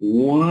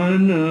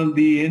 One of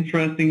the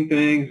interesting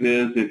things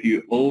is if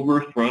you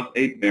overthrust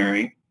a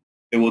bearing,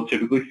 it will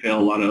typically fail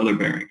a lot of other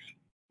bearings.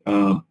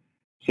 So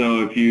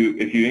if you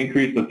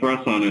increase the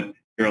thrust on it,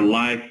 your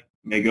life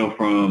may go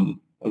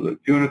from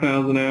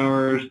 200,000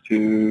 hours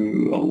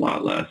to a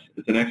lot less.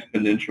 It's an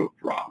exponential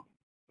drop.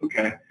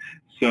 Okay,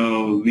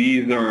 so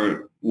these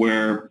are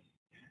where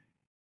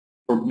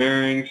for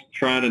bearings,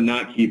 try to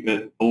not keep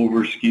it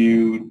over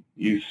skewed.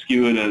 You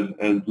skew it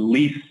as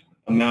least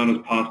amount as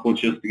possible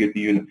just to get the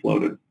unit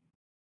floated.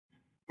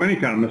 Any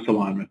kind of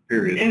misalignment,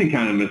 period. Any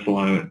kind of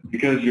misalignment,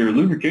 because your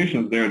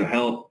lubrication is there to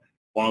help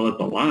while it's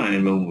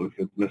aligned, but if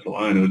it's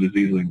misaligned, it'll just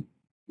easily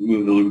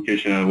move the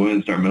lubrication out of the way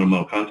and start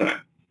metal-metal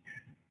contact.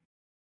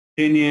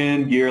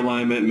 Pinion, gear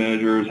alignment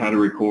measures, how to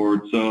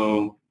record.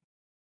 So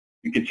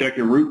you can check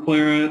your root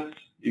clearance.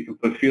 You can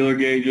put feeler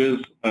gauges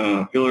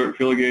in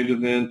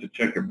to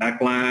check your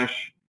backlash.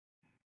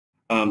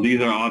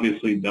 These are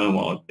obviously done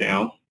while it's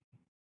down.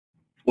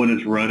 When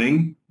it's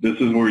running, this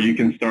is where you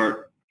can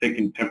start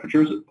taking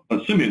temperatures,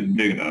 assuming it's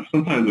big enough.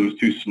 Sometimes it was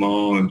too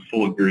small and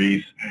full of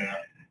grease. Yeah.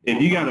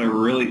 If you got a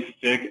really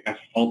thick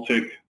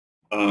asphaltic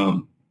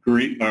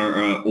grease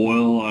or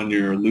oil on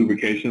your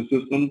lubrication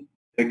system,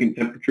 taking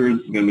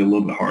temperatures is going to be a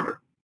little bit harder,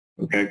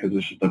 okay, because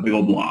it's just a big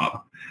old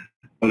blob.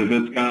 But if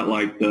it's got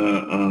like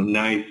the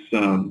nice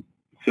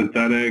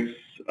synthetics,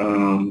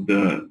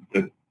 the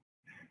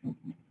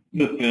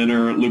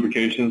thinner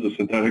lubrications, the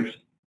synthetics,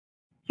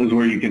 this is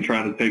where you can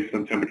try to take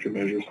some temperature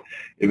measures.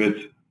 If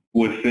it's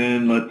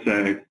within, let's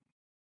say,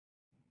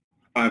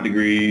 5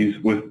 degrees,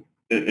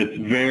 it's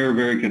very,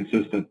 very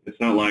consistent. It's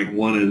not like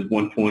one is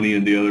 120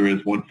 and the other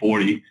is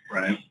 140.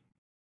 Right.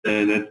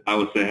 And I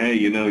would say, hey,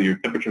 your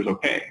temperature's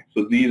okay.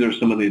 So these are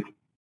some of the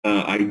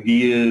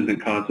ideas and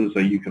concepts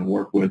that you can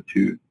work with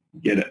to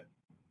get it.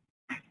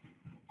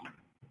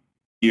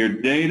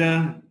 Gear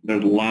data,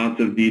 there's lots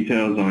of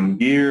details on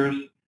gears,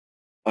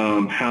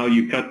 how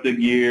you cut the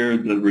gear,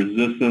 the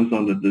resistance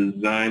on the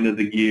design of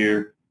the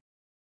gear.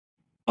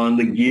 On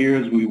the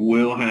gears, we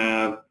will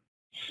have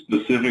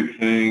specific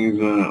things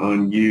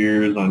on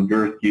gears, on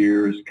girth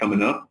gears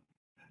coming up.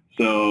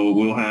 So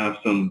we'll have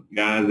some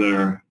guys that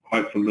are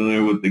quite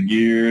familiar with the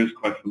gears,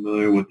 quite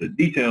familiar with the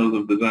details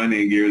of designing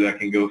a gear that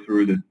can go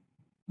through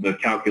the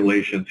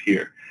calculations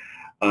here,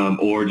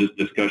 or just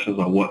discussions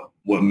on what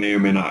may or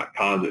may not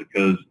cause it.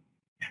 Because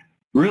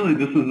really,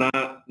 this is not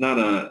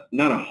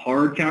a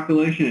hard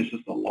calculation. It's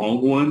just a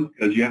long one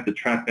because you have to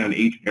track down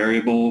each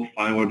variable,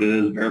 find what it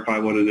is, verify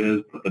what it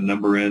is, put the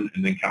number in,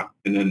 and then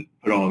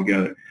put it all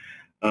together.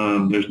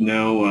 There's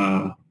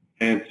no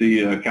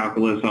fancy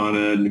calculus on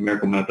it,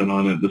 numerical method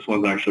on it. This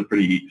one's actually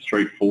pretty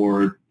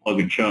straightforward, plug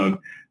and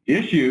chug. The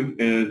issue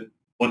is,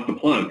 what's the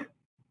plug?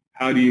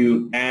 How do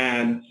you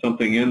add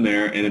something in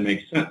there and it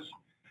makes sense?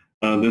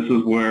 This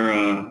is where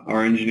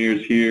our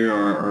engineers here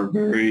are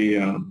very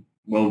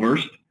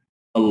well-versed,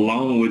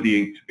 along with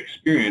the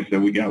experience that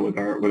we got with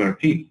our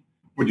team.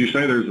 Would you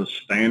say there's a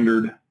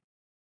standard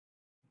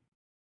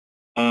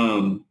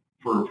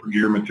for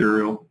gear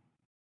material?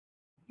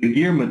 The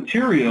gear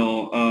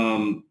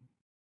material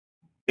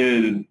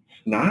is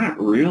not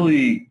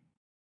really.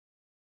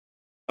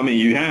 I mean,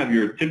 you have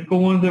your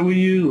typical ones that we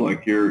use,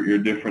 like your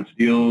different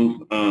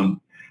steels.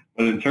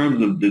 But in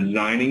terms of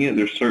designing it,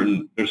 there's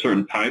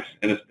certain types,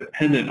 and it's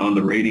dependent on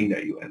the rating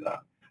that you end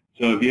up.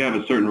 So if you have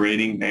a certain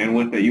rating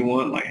bandwidth that you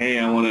want, like, hey,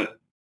 I want an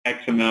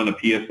X amount of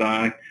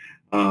PSI,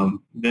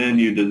 then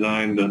you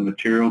design the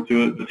material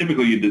to it. But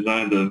typically, you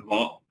design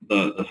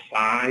the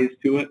size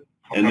to it,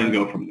 and then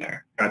go from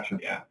there. Gotcha.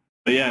 Yeah.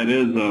 But yeah, it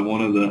is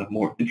one of the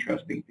more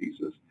interesting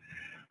pieces.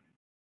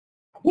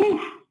 Woo!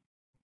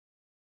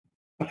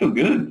 I feel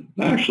good.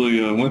 I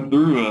actually went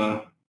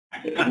through.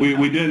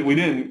 We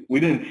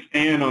didn't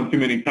stand on too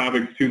many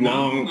topics too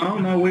long.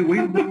 No, we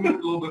moved a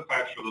little bit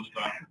faster this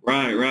time.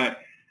 Right.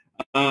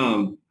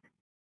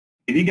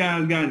 If you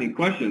guys got any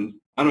questions,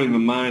 I don't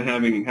even mind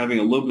having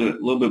a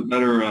little bit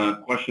better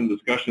question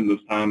discussion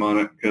this time on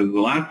it, because the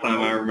last time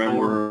I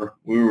remember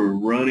we were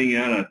running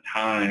out of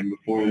time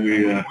before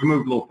we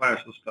moved a little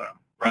fast this time.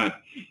 Right.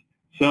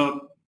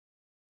 So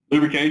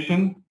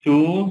lubrication,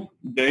 tools,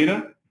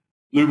 data.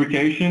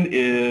 Lubrication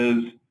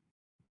is,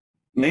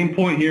 main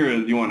point here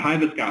is you want high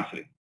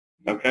viscosity,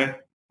 okay?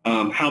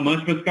 How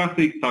much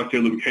viscosity? Talk to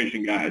your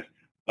lubrication guys.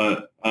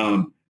 But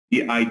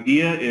the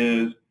idea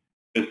is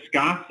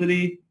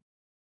viscosity,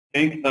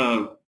 think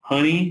of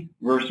honey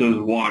versus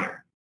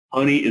water.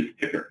 Honey is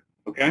thicker,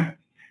 okay?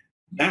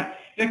 That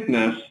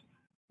thickness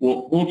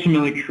will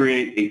ultimately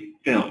create a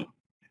film.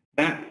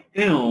 That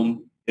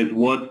film is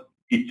what's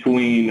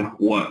between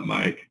what,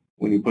 Mike?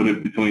 When you put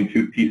it between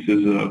two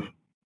pieces of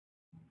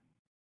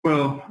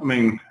Well, I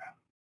mean,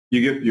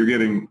 you're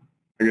getting,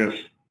 I guess,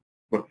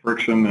 what,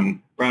 friction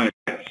and Right.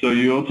 So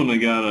you ultimately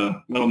got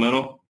a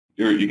metal.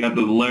 You got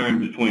the layer in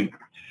between,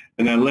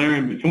 and that layer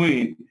in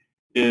between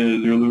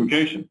is your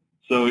lubrication.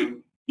 So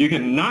you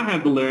can not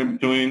have the layer in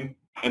between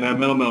and have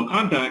metal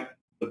contact,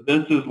 but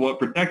this is what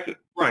protects it.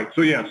 right.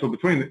 So yeah, so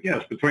between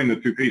the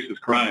two pieces,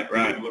 correct?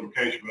 Right.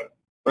 Lubrication, but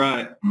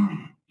Right.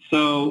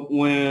 So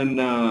when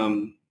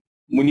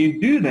you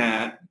do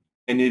that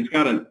and it's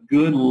got a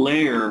good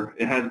layer,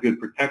 it has good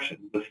protection.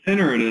 The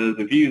thinner it is,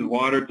 if you use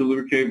water to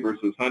lubricate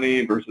versus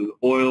honey versus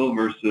oil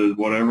versus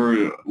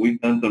whatever, we've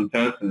done some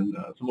tests and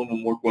some of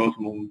them work well,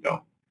 some of them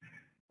don't.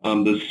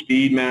 The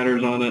speed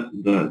matters on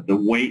it. The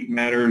weight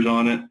matters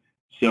on it.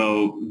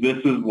 So this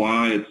is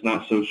why it's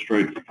not so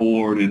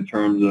straightforward in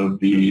terms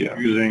of the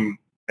using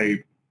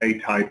a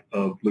type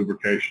of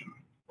lubrication.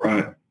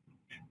 Right.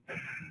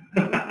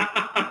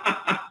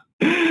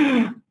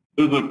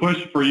 There's a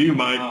push for you,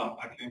 Mike.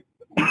 I can't.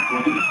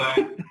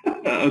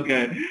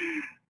 Okay.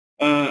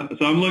 So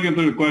I'm looking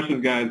through the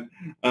questions, guys.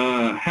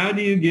 How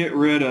do you get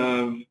rid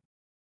of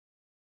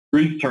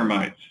grease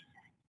termites?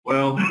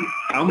 Well,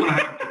 I'm going to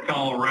have to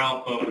call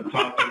Ralph up and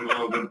talk to him a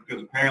little bit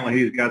because apparently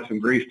he's got some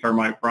grease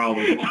termite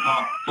problems.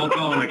 We'll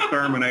call an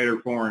exterminator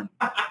for him.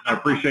 I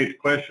appreciate the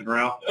question,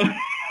 Ralph.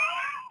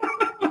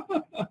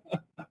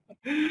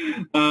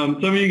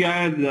 Some of you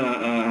guys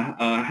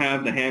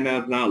have the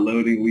handouts not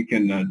loading. We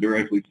can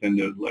directly send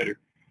those later.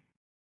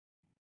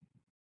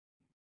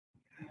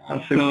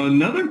 So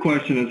another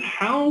question is,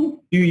 how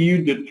do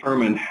you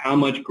determine how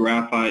much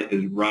graphite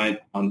is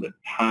right on the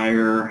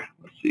tire?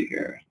 Let's see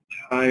here.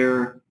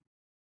 Tire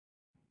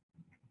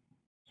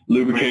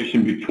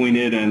lubrication between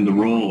it and the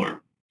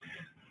roller.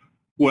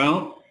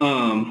 Well,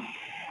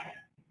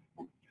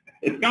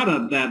 it's got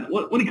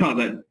what do you call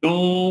that?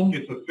 Dull.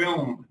 It's a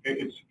film.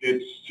 It's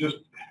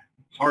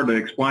hard to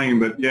explain,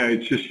 but yeah,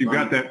 it's just you've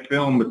got that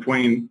film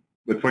between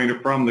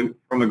it from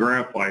the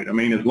graphite. I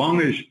mean, as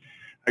long as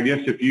I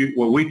guess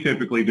what we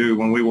typically do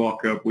when we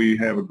walk up, we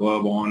have a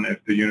glove on.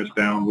 If the unit's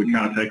down, we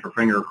kind of take our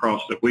finger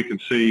across it. We can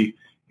see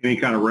any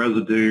kind of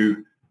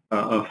residue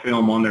of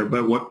film on there.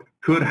 But what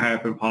could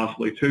happen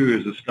possibly too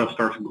is the stuff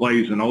starts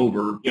glazing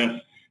over.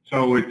 Yes.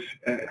 So it's,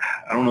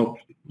 I don't know,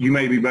 you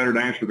may be better to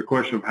answer the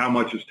question of how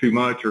much is too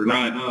much or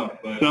not enough.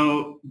 But.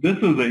 So this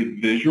is a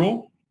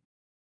visual.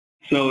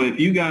 So if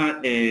you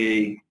got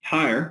a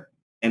tire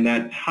and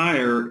that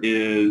tire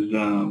is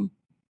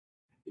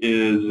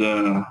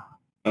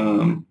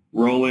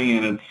rolling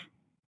and it's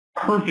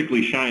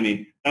perfectly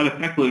shiny, that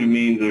effectively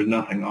means there's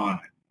nothing on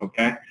it,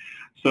 okay?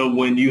 So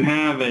when you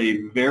have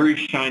a very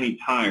shiny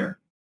tire,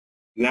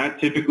 that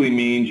typically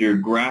means your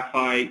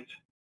graphite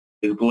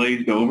is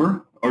glazed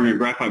over, or your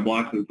graphite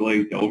blocks is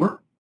glazed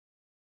over.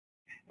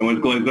 And when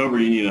it's glazed over,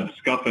 you need to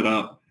scuff it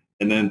up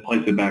and then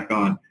place it back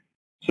on.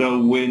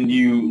 So when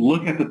you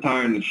look at the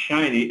tire and it's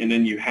shiny and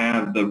then you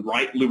have the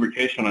right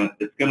lubrication on it,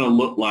 it's going to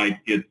look like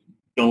it's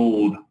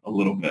dulled a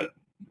little bit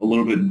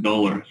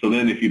duller. So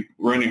then if you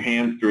run your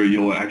hands through it,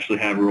 you'll actually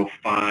have real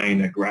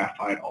fine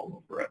graphite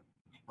all over it.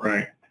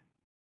 Right.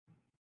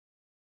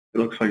 It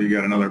looks like you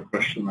got another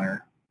question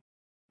there.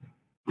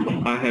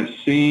 I have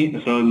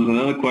seen, so there's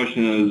another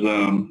question is,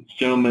 this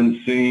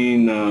gentleman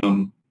seen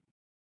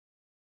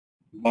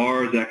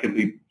bars that could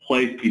be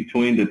placed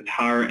between the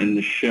tire and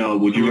the shell.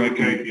 Would you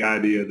recommend the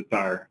idea of the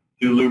tire?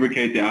 To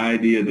lubricate the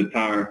idea of the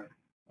tire.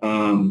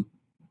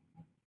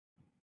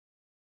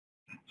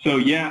 So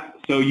yeah,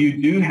 so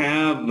you do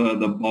have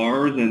the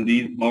bars, and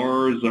these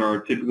bars are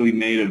typically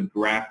made of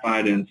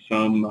graphite and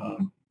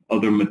some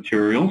other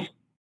materials.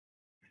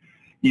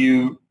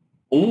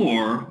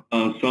 Or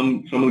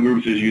some of the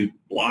groups just use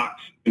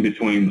blocks in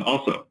between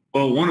also.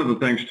 Well, one of the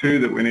things too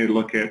that we need to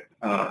look at,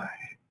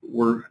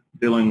 we're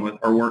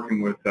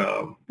working with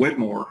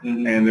Whitmore,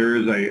 and there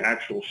is a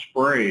actual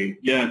spray.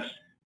 Yes.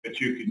 That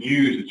you can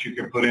use, that you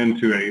can put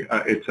into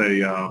it's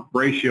a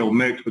ratio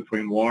mix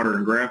between water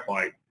and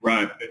graphite.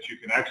 Right. That you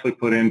can actually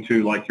put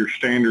into like your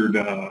standard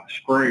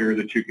sprayer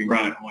that you can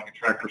get from like a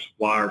Tractor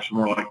Supply or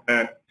somewhere like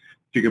that.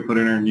 You can put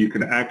in there and you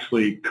can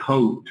actually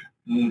coat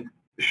the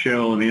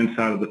shell and the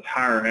inside of the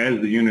tire as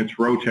the unit's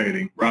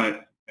rotating.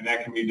 Right. And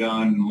that can be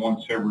done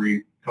once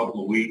every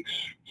couple of weeks.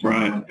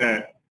 Right. Like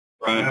that.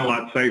 Right. And a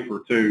lot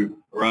safer too.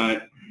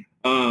 Right.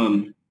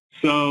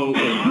 So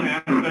one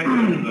aspect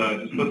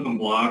is just put some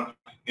blocks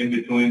in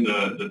between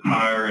the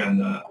tire and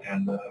the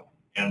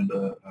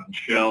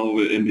shell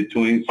in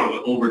between,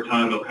 so over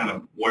time it'll kind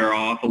of wear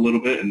off a little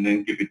bit and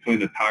then get between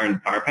the tire and the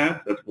tire pads.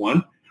 That's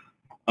one.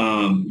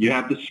 You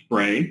have the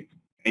spray,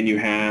 and you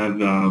have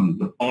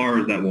the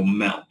bars that will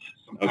melt.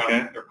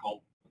 Okay, they're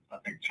called, I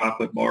think,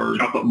 chocolate bars.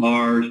 Chocolate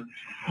bars.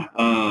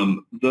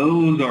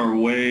 Those are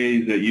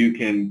ways that you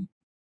can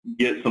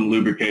get some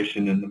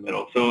lubrication in the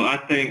middle. So I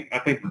think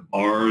the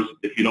bars,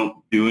 if you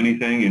don't do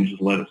anything and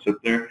just let it sit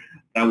there,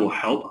 that will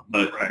help.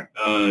 But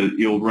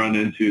you'll run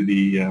into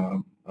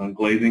the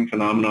glazing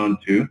phenomenon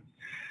too.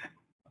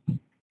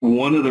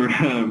 One of the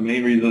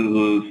main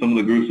reasons some of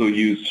the groups will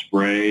use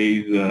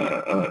sprays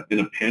in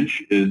a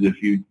pinch is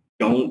if you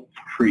don't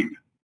creep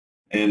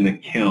in the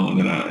kiln,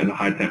 in a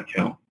high temp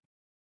kiln.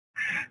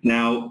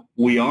 Now,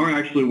 we are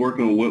actually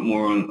working with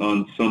Whitmore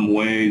on some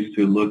ways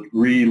to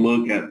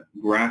re-look at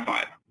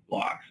graphite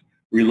blocks,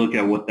 re-look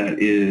at what that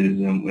is,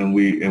 and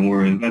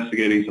we're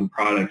investigating some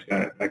products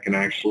that can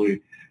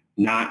actually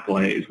not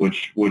glaze,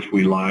 which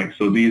we like.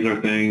 So these are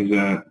things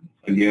that,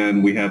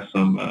 again, we have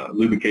some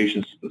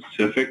lubrication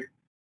specific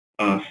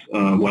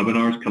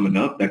webinars coming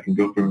up that can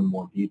go through in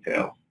more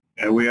detail.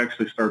 And we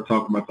actually started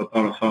talking about, I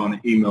thought I saw an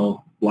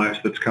email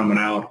blast that's coming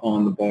out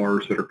on the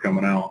bars that are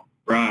coming out.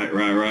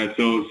 Right.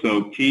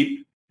 So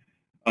keep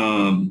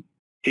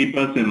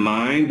us in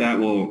mind. That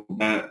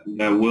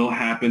will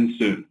happen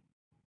soon.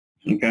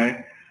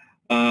 Okay.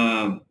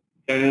 Any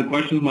other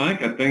questions,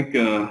 Mike? I think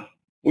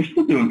we're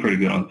still doing pretty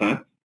good on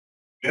time.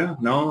 Yeah.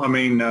 No, I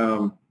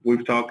mean,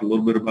 we've talked a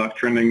little bit about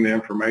trending the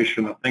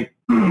information. I think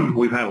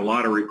we've had a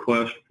lot of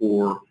requests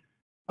for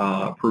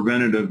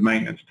preventative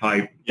maintenance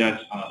type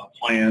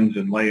plans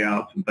and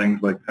layouts and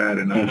things like that.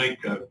 And I think,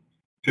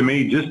 to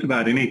me, just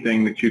about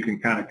anything that you can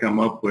kind of come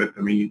up with,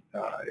 I mean,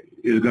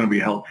 is going to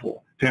be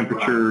helpful.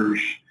 Temperatures,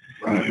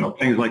 right. You know,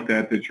 things like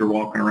that you're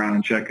walking around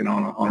and checking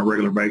on a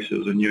regular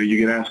basis. And, you know, you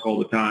get asked all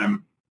the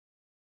time,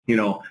 you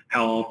know,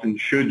 how often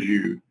should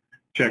you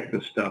check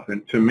this stuff?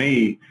 And to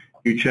me,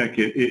 you check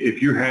it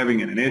if you're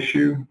having an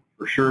issue,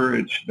 for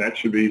sure. That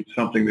should be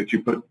something that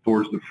you put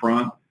towards the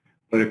front.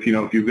 But if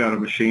you've got a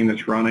machine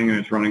that's running and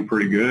it's running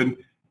pretty good,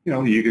 you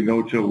know, you could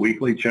go to a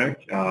weekly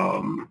check.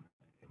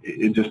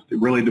 It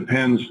really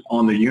depends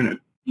on the unit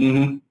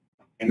and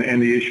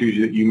the issues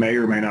that you may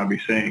or may not be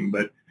seeing.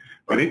 But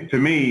to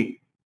me,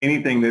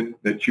 anything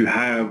that you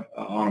have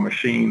on a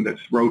machine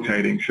that's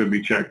rotating should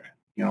be checked,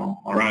 you know,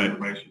 on a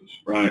regular basis.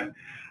 Right.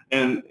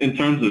 And in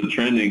terms of the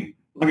trending,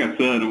 like I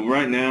said,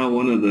 right now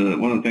one of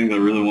the things I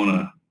really want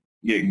to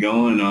get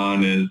going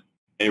on is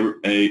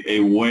a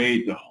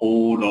way to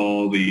hold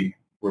all the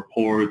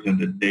reports and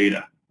the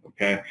data.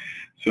 Okay.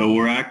 So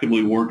we're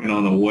actively working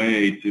on a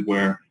way to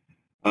where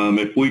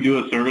if we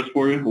do a service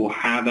for you, we'll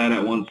have that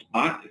at one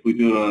spot. If we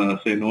do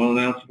say an oil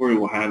analysis for you,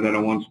 we'll have that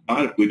at one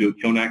spot. If we do a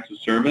kiln access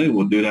survey,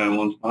 we'll do that at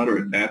one spot, or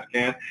a DAT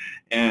scan.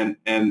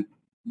 And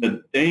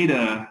the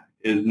data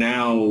is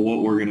now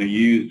what we're going to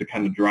use to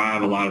kind of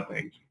drive a lot of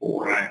things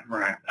forward.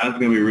 Right. That's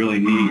going to be really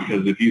neat,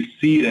 because if you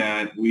see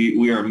that,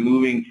 we are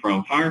moving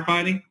from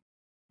firefighting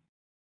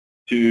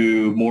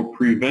to more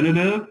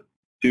preventative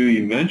to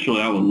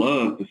eventually, I would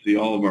love to see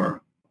all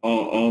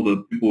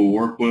the people we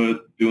work with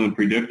doing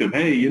predictive.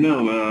 Hey, you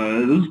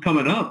know, this is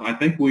coming up. I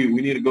think we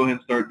need to go ahead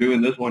and start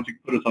doing this. Why don't you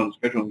put us on the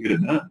schedule and get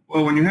it done?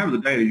 Well, when you have the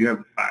data, you have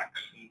the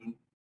facts. You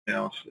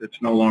know, it's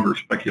no longer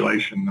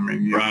speculation. I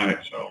mean,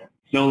 so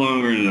it's no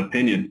longer an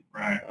opinion.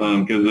 Right.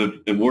 Because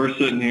if we're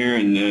sitting here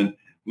and then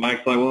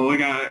Mike's like, well, I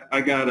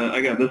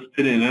got this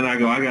opinion, and then I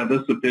go, I got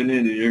this opinion,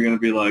 and you're going to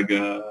be like,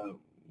 okay,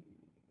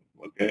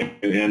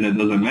 and it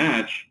doesn't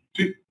match.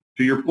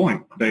 To your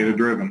point, data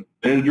driven.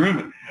 Yeah,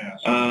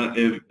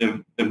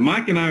 if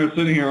Mike and I are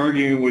sitting here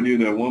arguing with you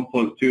that 1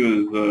 + 2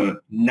 is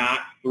not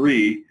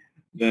 3,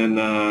 then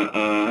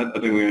I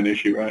think we have an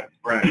issue, right?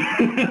 Right.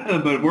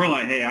 But if we're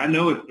like, hey, I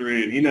know it's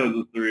 3 and he knows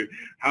it's 3.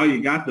 How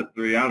you got the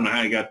 3? I don't know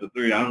how you got the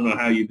 3. I don't know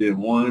how you did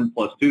 1 +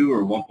 2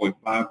 or 1.5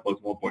 +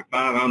 1.5.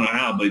 I don't know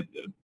how, but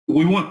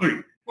we want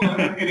 3. Well,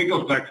 and it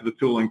goes back to the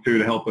tooling too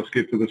to help us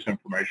get to this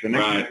information.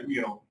 Right.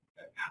 You know,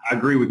 I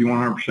agree with you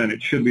 100%.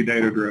 It should be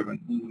data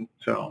driven.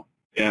 So.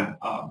 Yeah.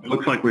 It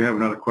looks like we have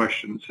another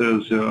question. It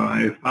says,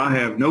 if I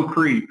have no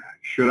creep,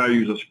 should I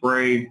use a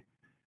spray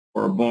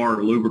or a bar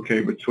to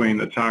lubricate between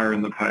the tire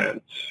and the pads?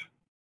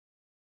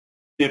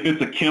 If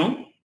it's a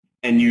kiln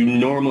and you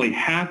normally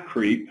have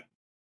creep,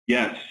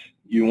 yes,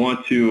 you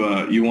want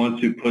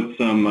to put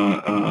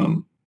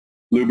some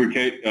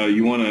lubricate.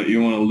 You want to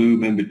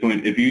lube in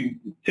between. If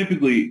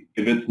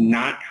it's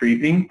not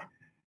creeping,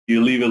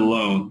 you leave it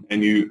alone,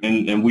 and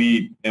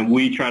we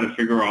try to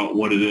figure out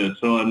what it is.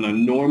 So in a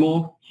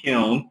normal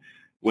kiln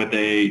with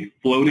a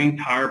floating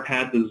tire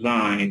pad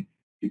design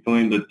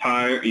between the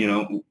tire, you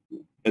know,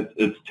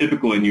 it's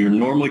typical, and you're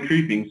normally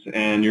creeping,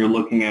 and you're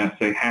looking at,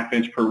 say, 1/2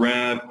 inch per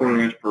rev,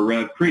 1/4 inch per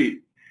rev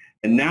creep,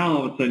 and now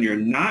all of a sudden you're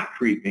not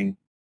creeping.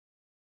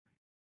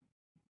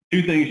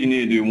 Two things you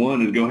need to do.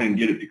 One is go ahead and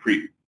get it to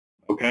creep,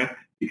 okay?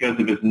 Because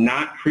if it's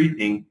not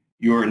creeping,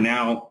 you are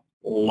now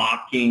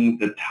locking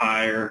the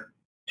tire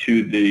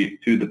to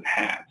the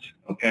pads,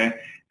 okay?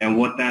 And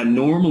what that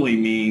normally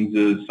means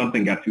is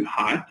something got too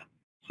hot,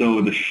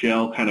 so the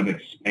shell kind of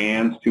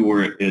expands to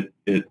where it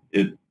gets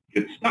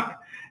stuck.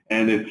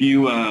 And if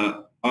you,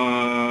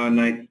 on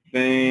I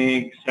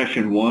think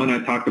session 1,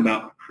 I talked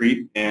about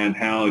creep and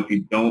how if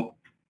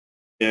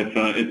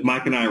it's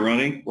Mike and I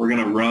running, we're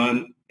going to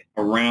run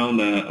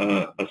around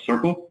a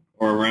circle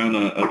or around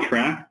a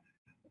track.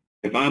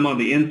 If I'm on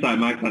the inside,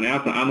 Mike's on the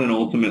outside, I'm going to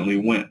ultimately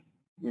win,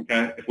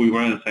 okay, if we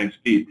run at the same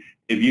speed.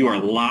 If you are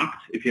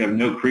locked, if you have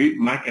no creep,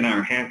 Mike and I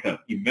are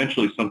handcuffed.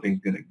 Eventually,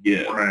 something's going to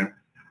give. Right.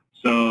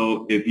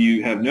 So if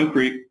you have no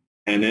creep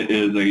and it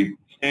is a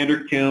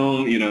standard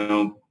kiln, you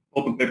know,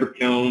 pulp and paper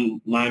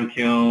kiln, lime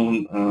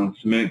kiln,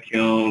 cement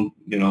kiln,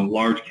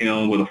 large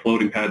kiln with a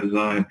floating pad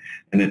design,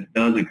 and it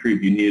doesn't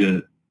creep, you need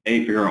to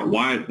figure out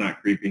why it's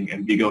not creeping,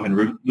 and go ahead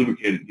and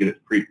lubricate it and get it to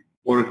creep.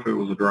 What if it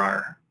was a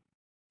dryer?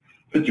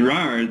 The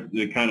dryer,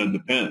 it kind of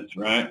depends,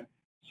 right?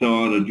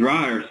 So on a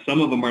dryer,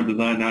 some of them are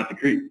designed not to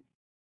creep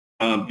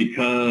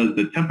because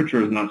the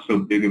temperature is not so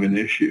big of an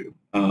issue.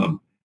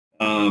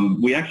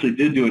 We actually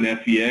did do an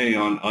FEA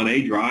on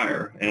a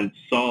dryer and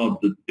saw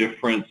the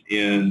difference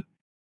in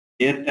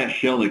if that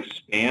shell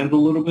expands a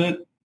little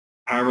bit,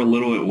 however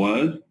little it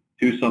was,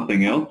 to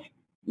something else,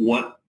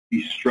 what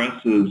the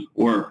stresses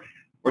were.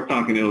 We're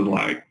talking it was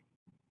like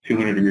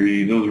 200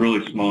 degrees. It was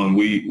really small, and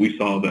we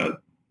saw that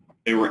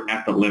they were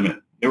at the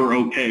limit. They were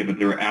okay, but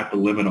they were at the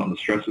limit on the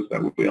stresses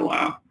that we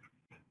allow.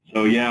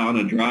 So yeah, on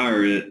a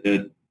dryer,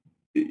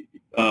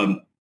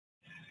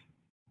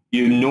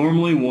 you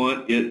normally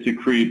want it to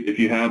creep if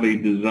you have a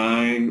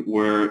design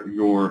where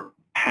your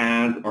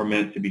pads are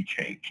meant to be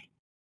changed.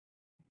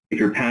 If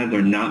your pads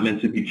are not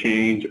meant to be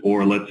changed,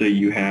 or let's say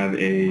you have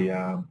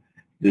a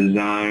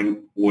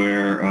design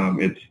where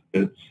it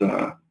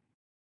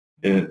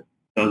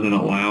doesn't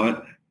allow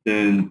it,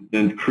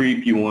 then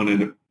creep, you want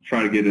to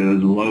try to get it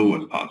as low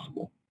as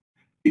possible.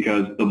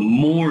 Because the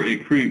more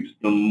it creeps,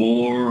 the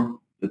more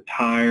the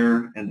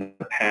tire and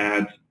the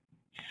pads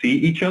see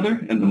each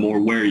other, and the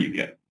more wear you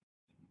get.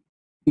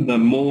 The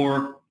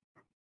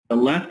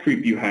less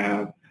creep you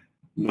have,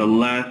 the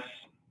less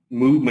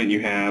movement you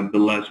have, the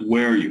less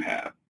wear you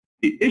have.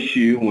 The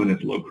issue when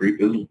it's low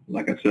creep is,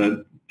 like I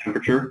said,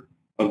 temperature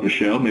of the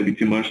shell, maybe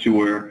too much to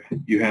where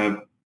you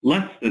have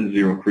less than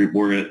zero creep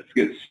where it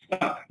gets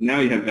stuck. Now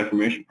you have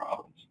deformation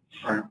problems.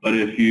 Right. But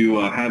if you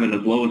have it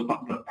as low as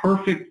possible, the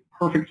perfect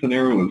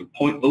scenario is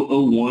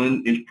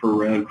 0.001 inch per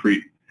rev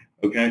creep.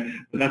 Okay,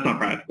 but that's not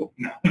practical.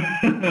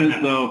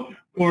 So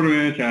quarter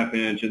inch, half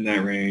inch in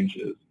that range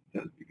tends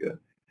to be good.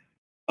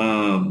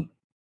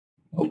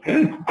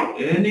 Okay.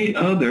 Any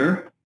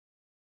other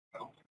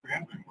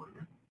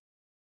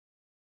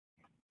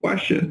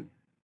question?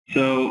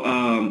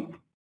 So,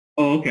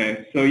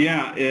 okay. So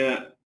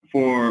yeah,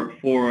 for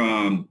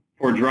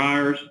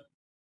dryers,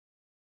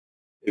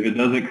 if it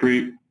doesn't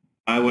creep,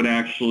 I would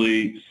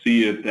actually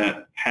see if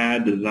that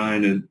pad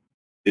design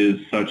is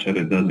such that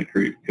it doesn't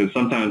creep. Because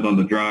sometimes on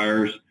the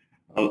dryers,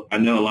 I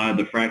know a lot of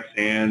the frac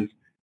sands,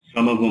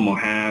 some of them will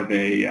have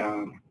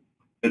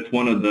it's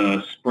one of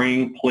the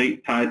spring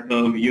plate type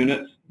of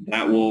units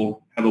that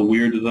will have a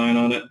weird design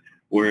on it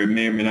where it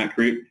may or may not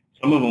creep.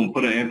 Some of them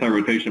put an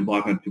anti-rotation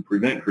block on to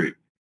prevent creep.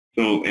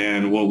 So,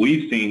 and what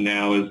we've seen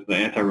now is the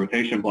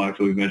anti-rotation blocks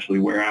will eventually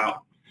wear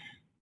out.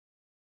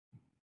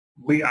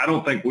 I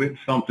don't think it's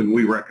something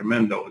we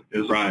recommend, though.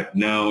 Is right.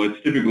 No,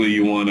 it's typically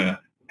you want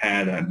a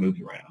pad that moves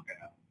around.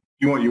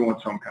 You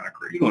want some kind of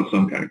creep. You want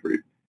some kind of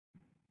creep.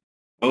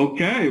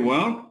 Okay,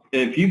 well,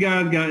 if you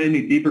guys got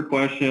any deeper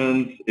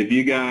questions, if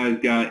you guys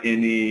got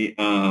any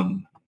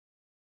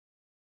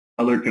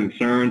other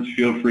concerns,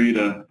 feel free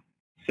to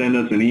send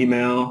us an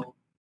email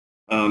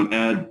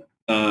at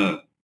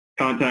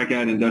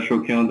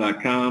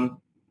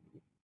contact@industrialkiln.com.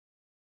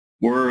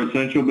 We're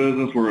essential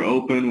business. We're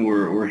open.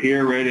 We're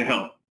here, ready to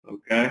help.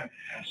 Okay.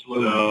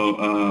 Absolutely.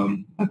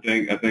 So I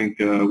think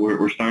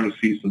we're starting to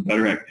see some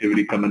better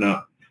activity coming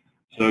up.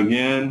 So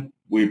again,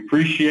 we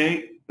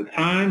appreciate the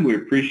time. We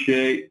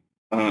appreciate.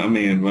 I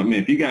mean,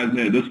 if you guys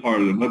made it this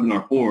part of the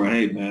webinar 4,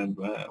 hey man.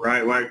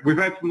 Right. We've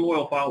had some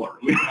loyal followers.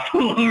 We got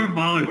some loyal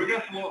followers.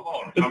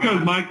 It's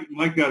because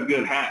Mike got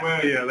good hats.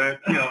 Well, yeah,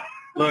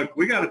 look,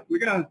 we got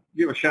to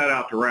give a shout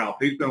out to Ralph.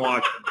 He's been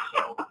watching.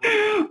 So.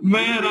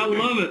 Man, I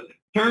love it.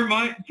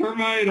 Termite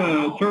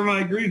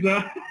grease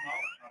out.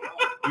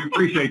 We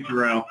appreciate you,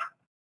 Ralph.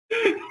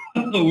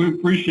 We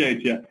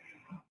appreciate you.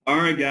 All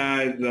right,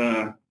 guys.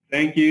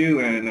 Thank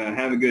you, and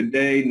have a good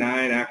day,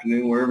 night,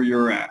 afternoon, wherever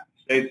you're at.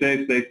 Stay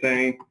safe, stay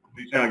sane.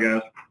 Peace out,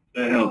 guys.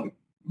 Stay healthy.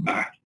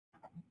 Bye.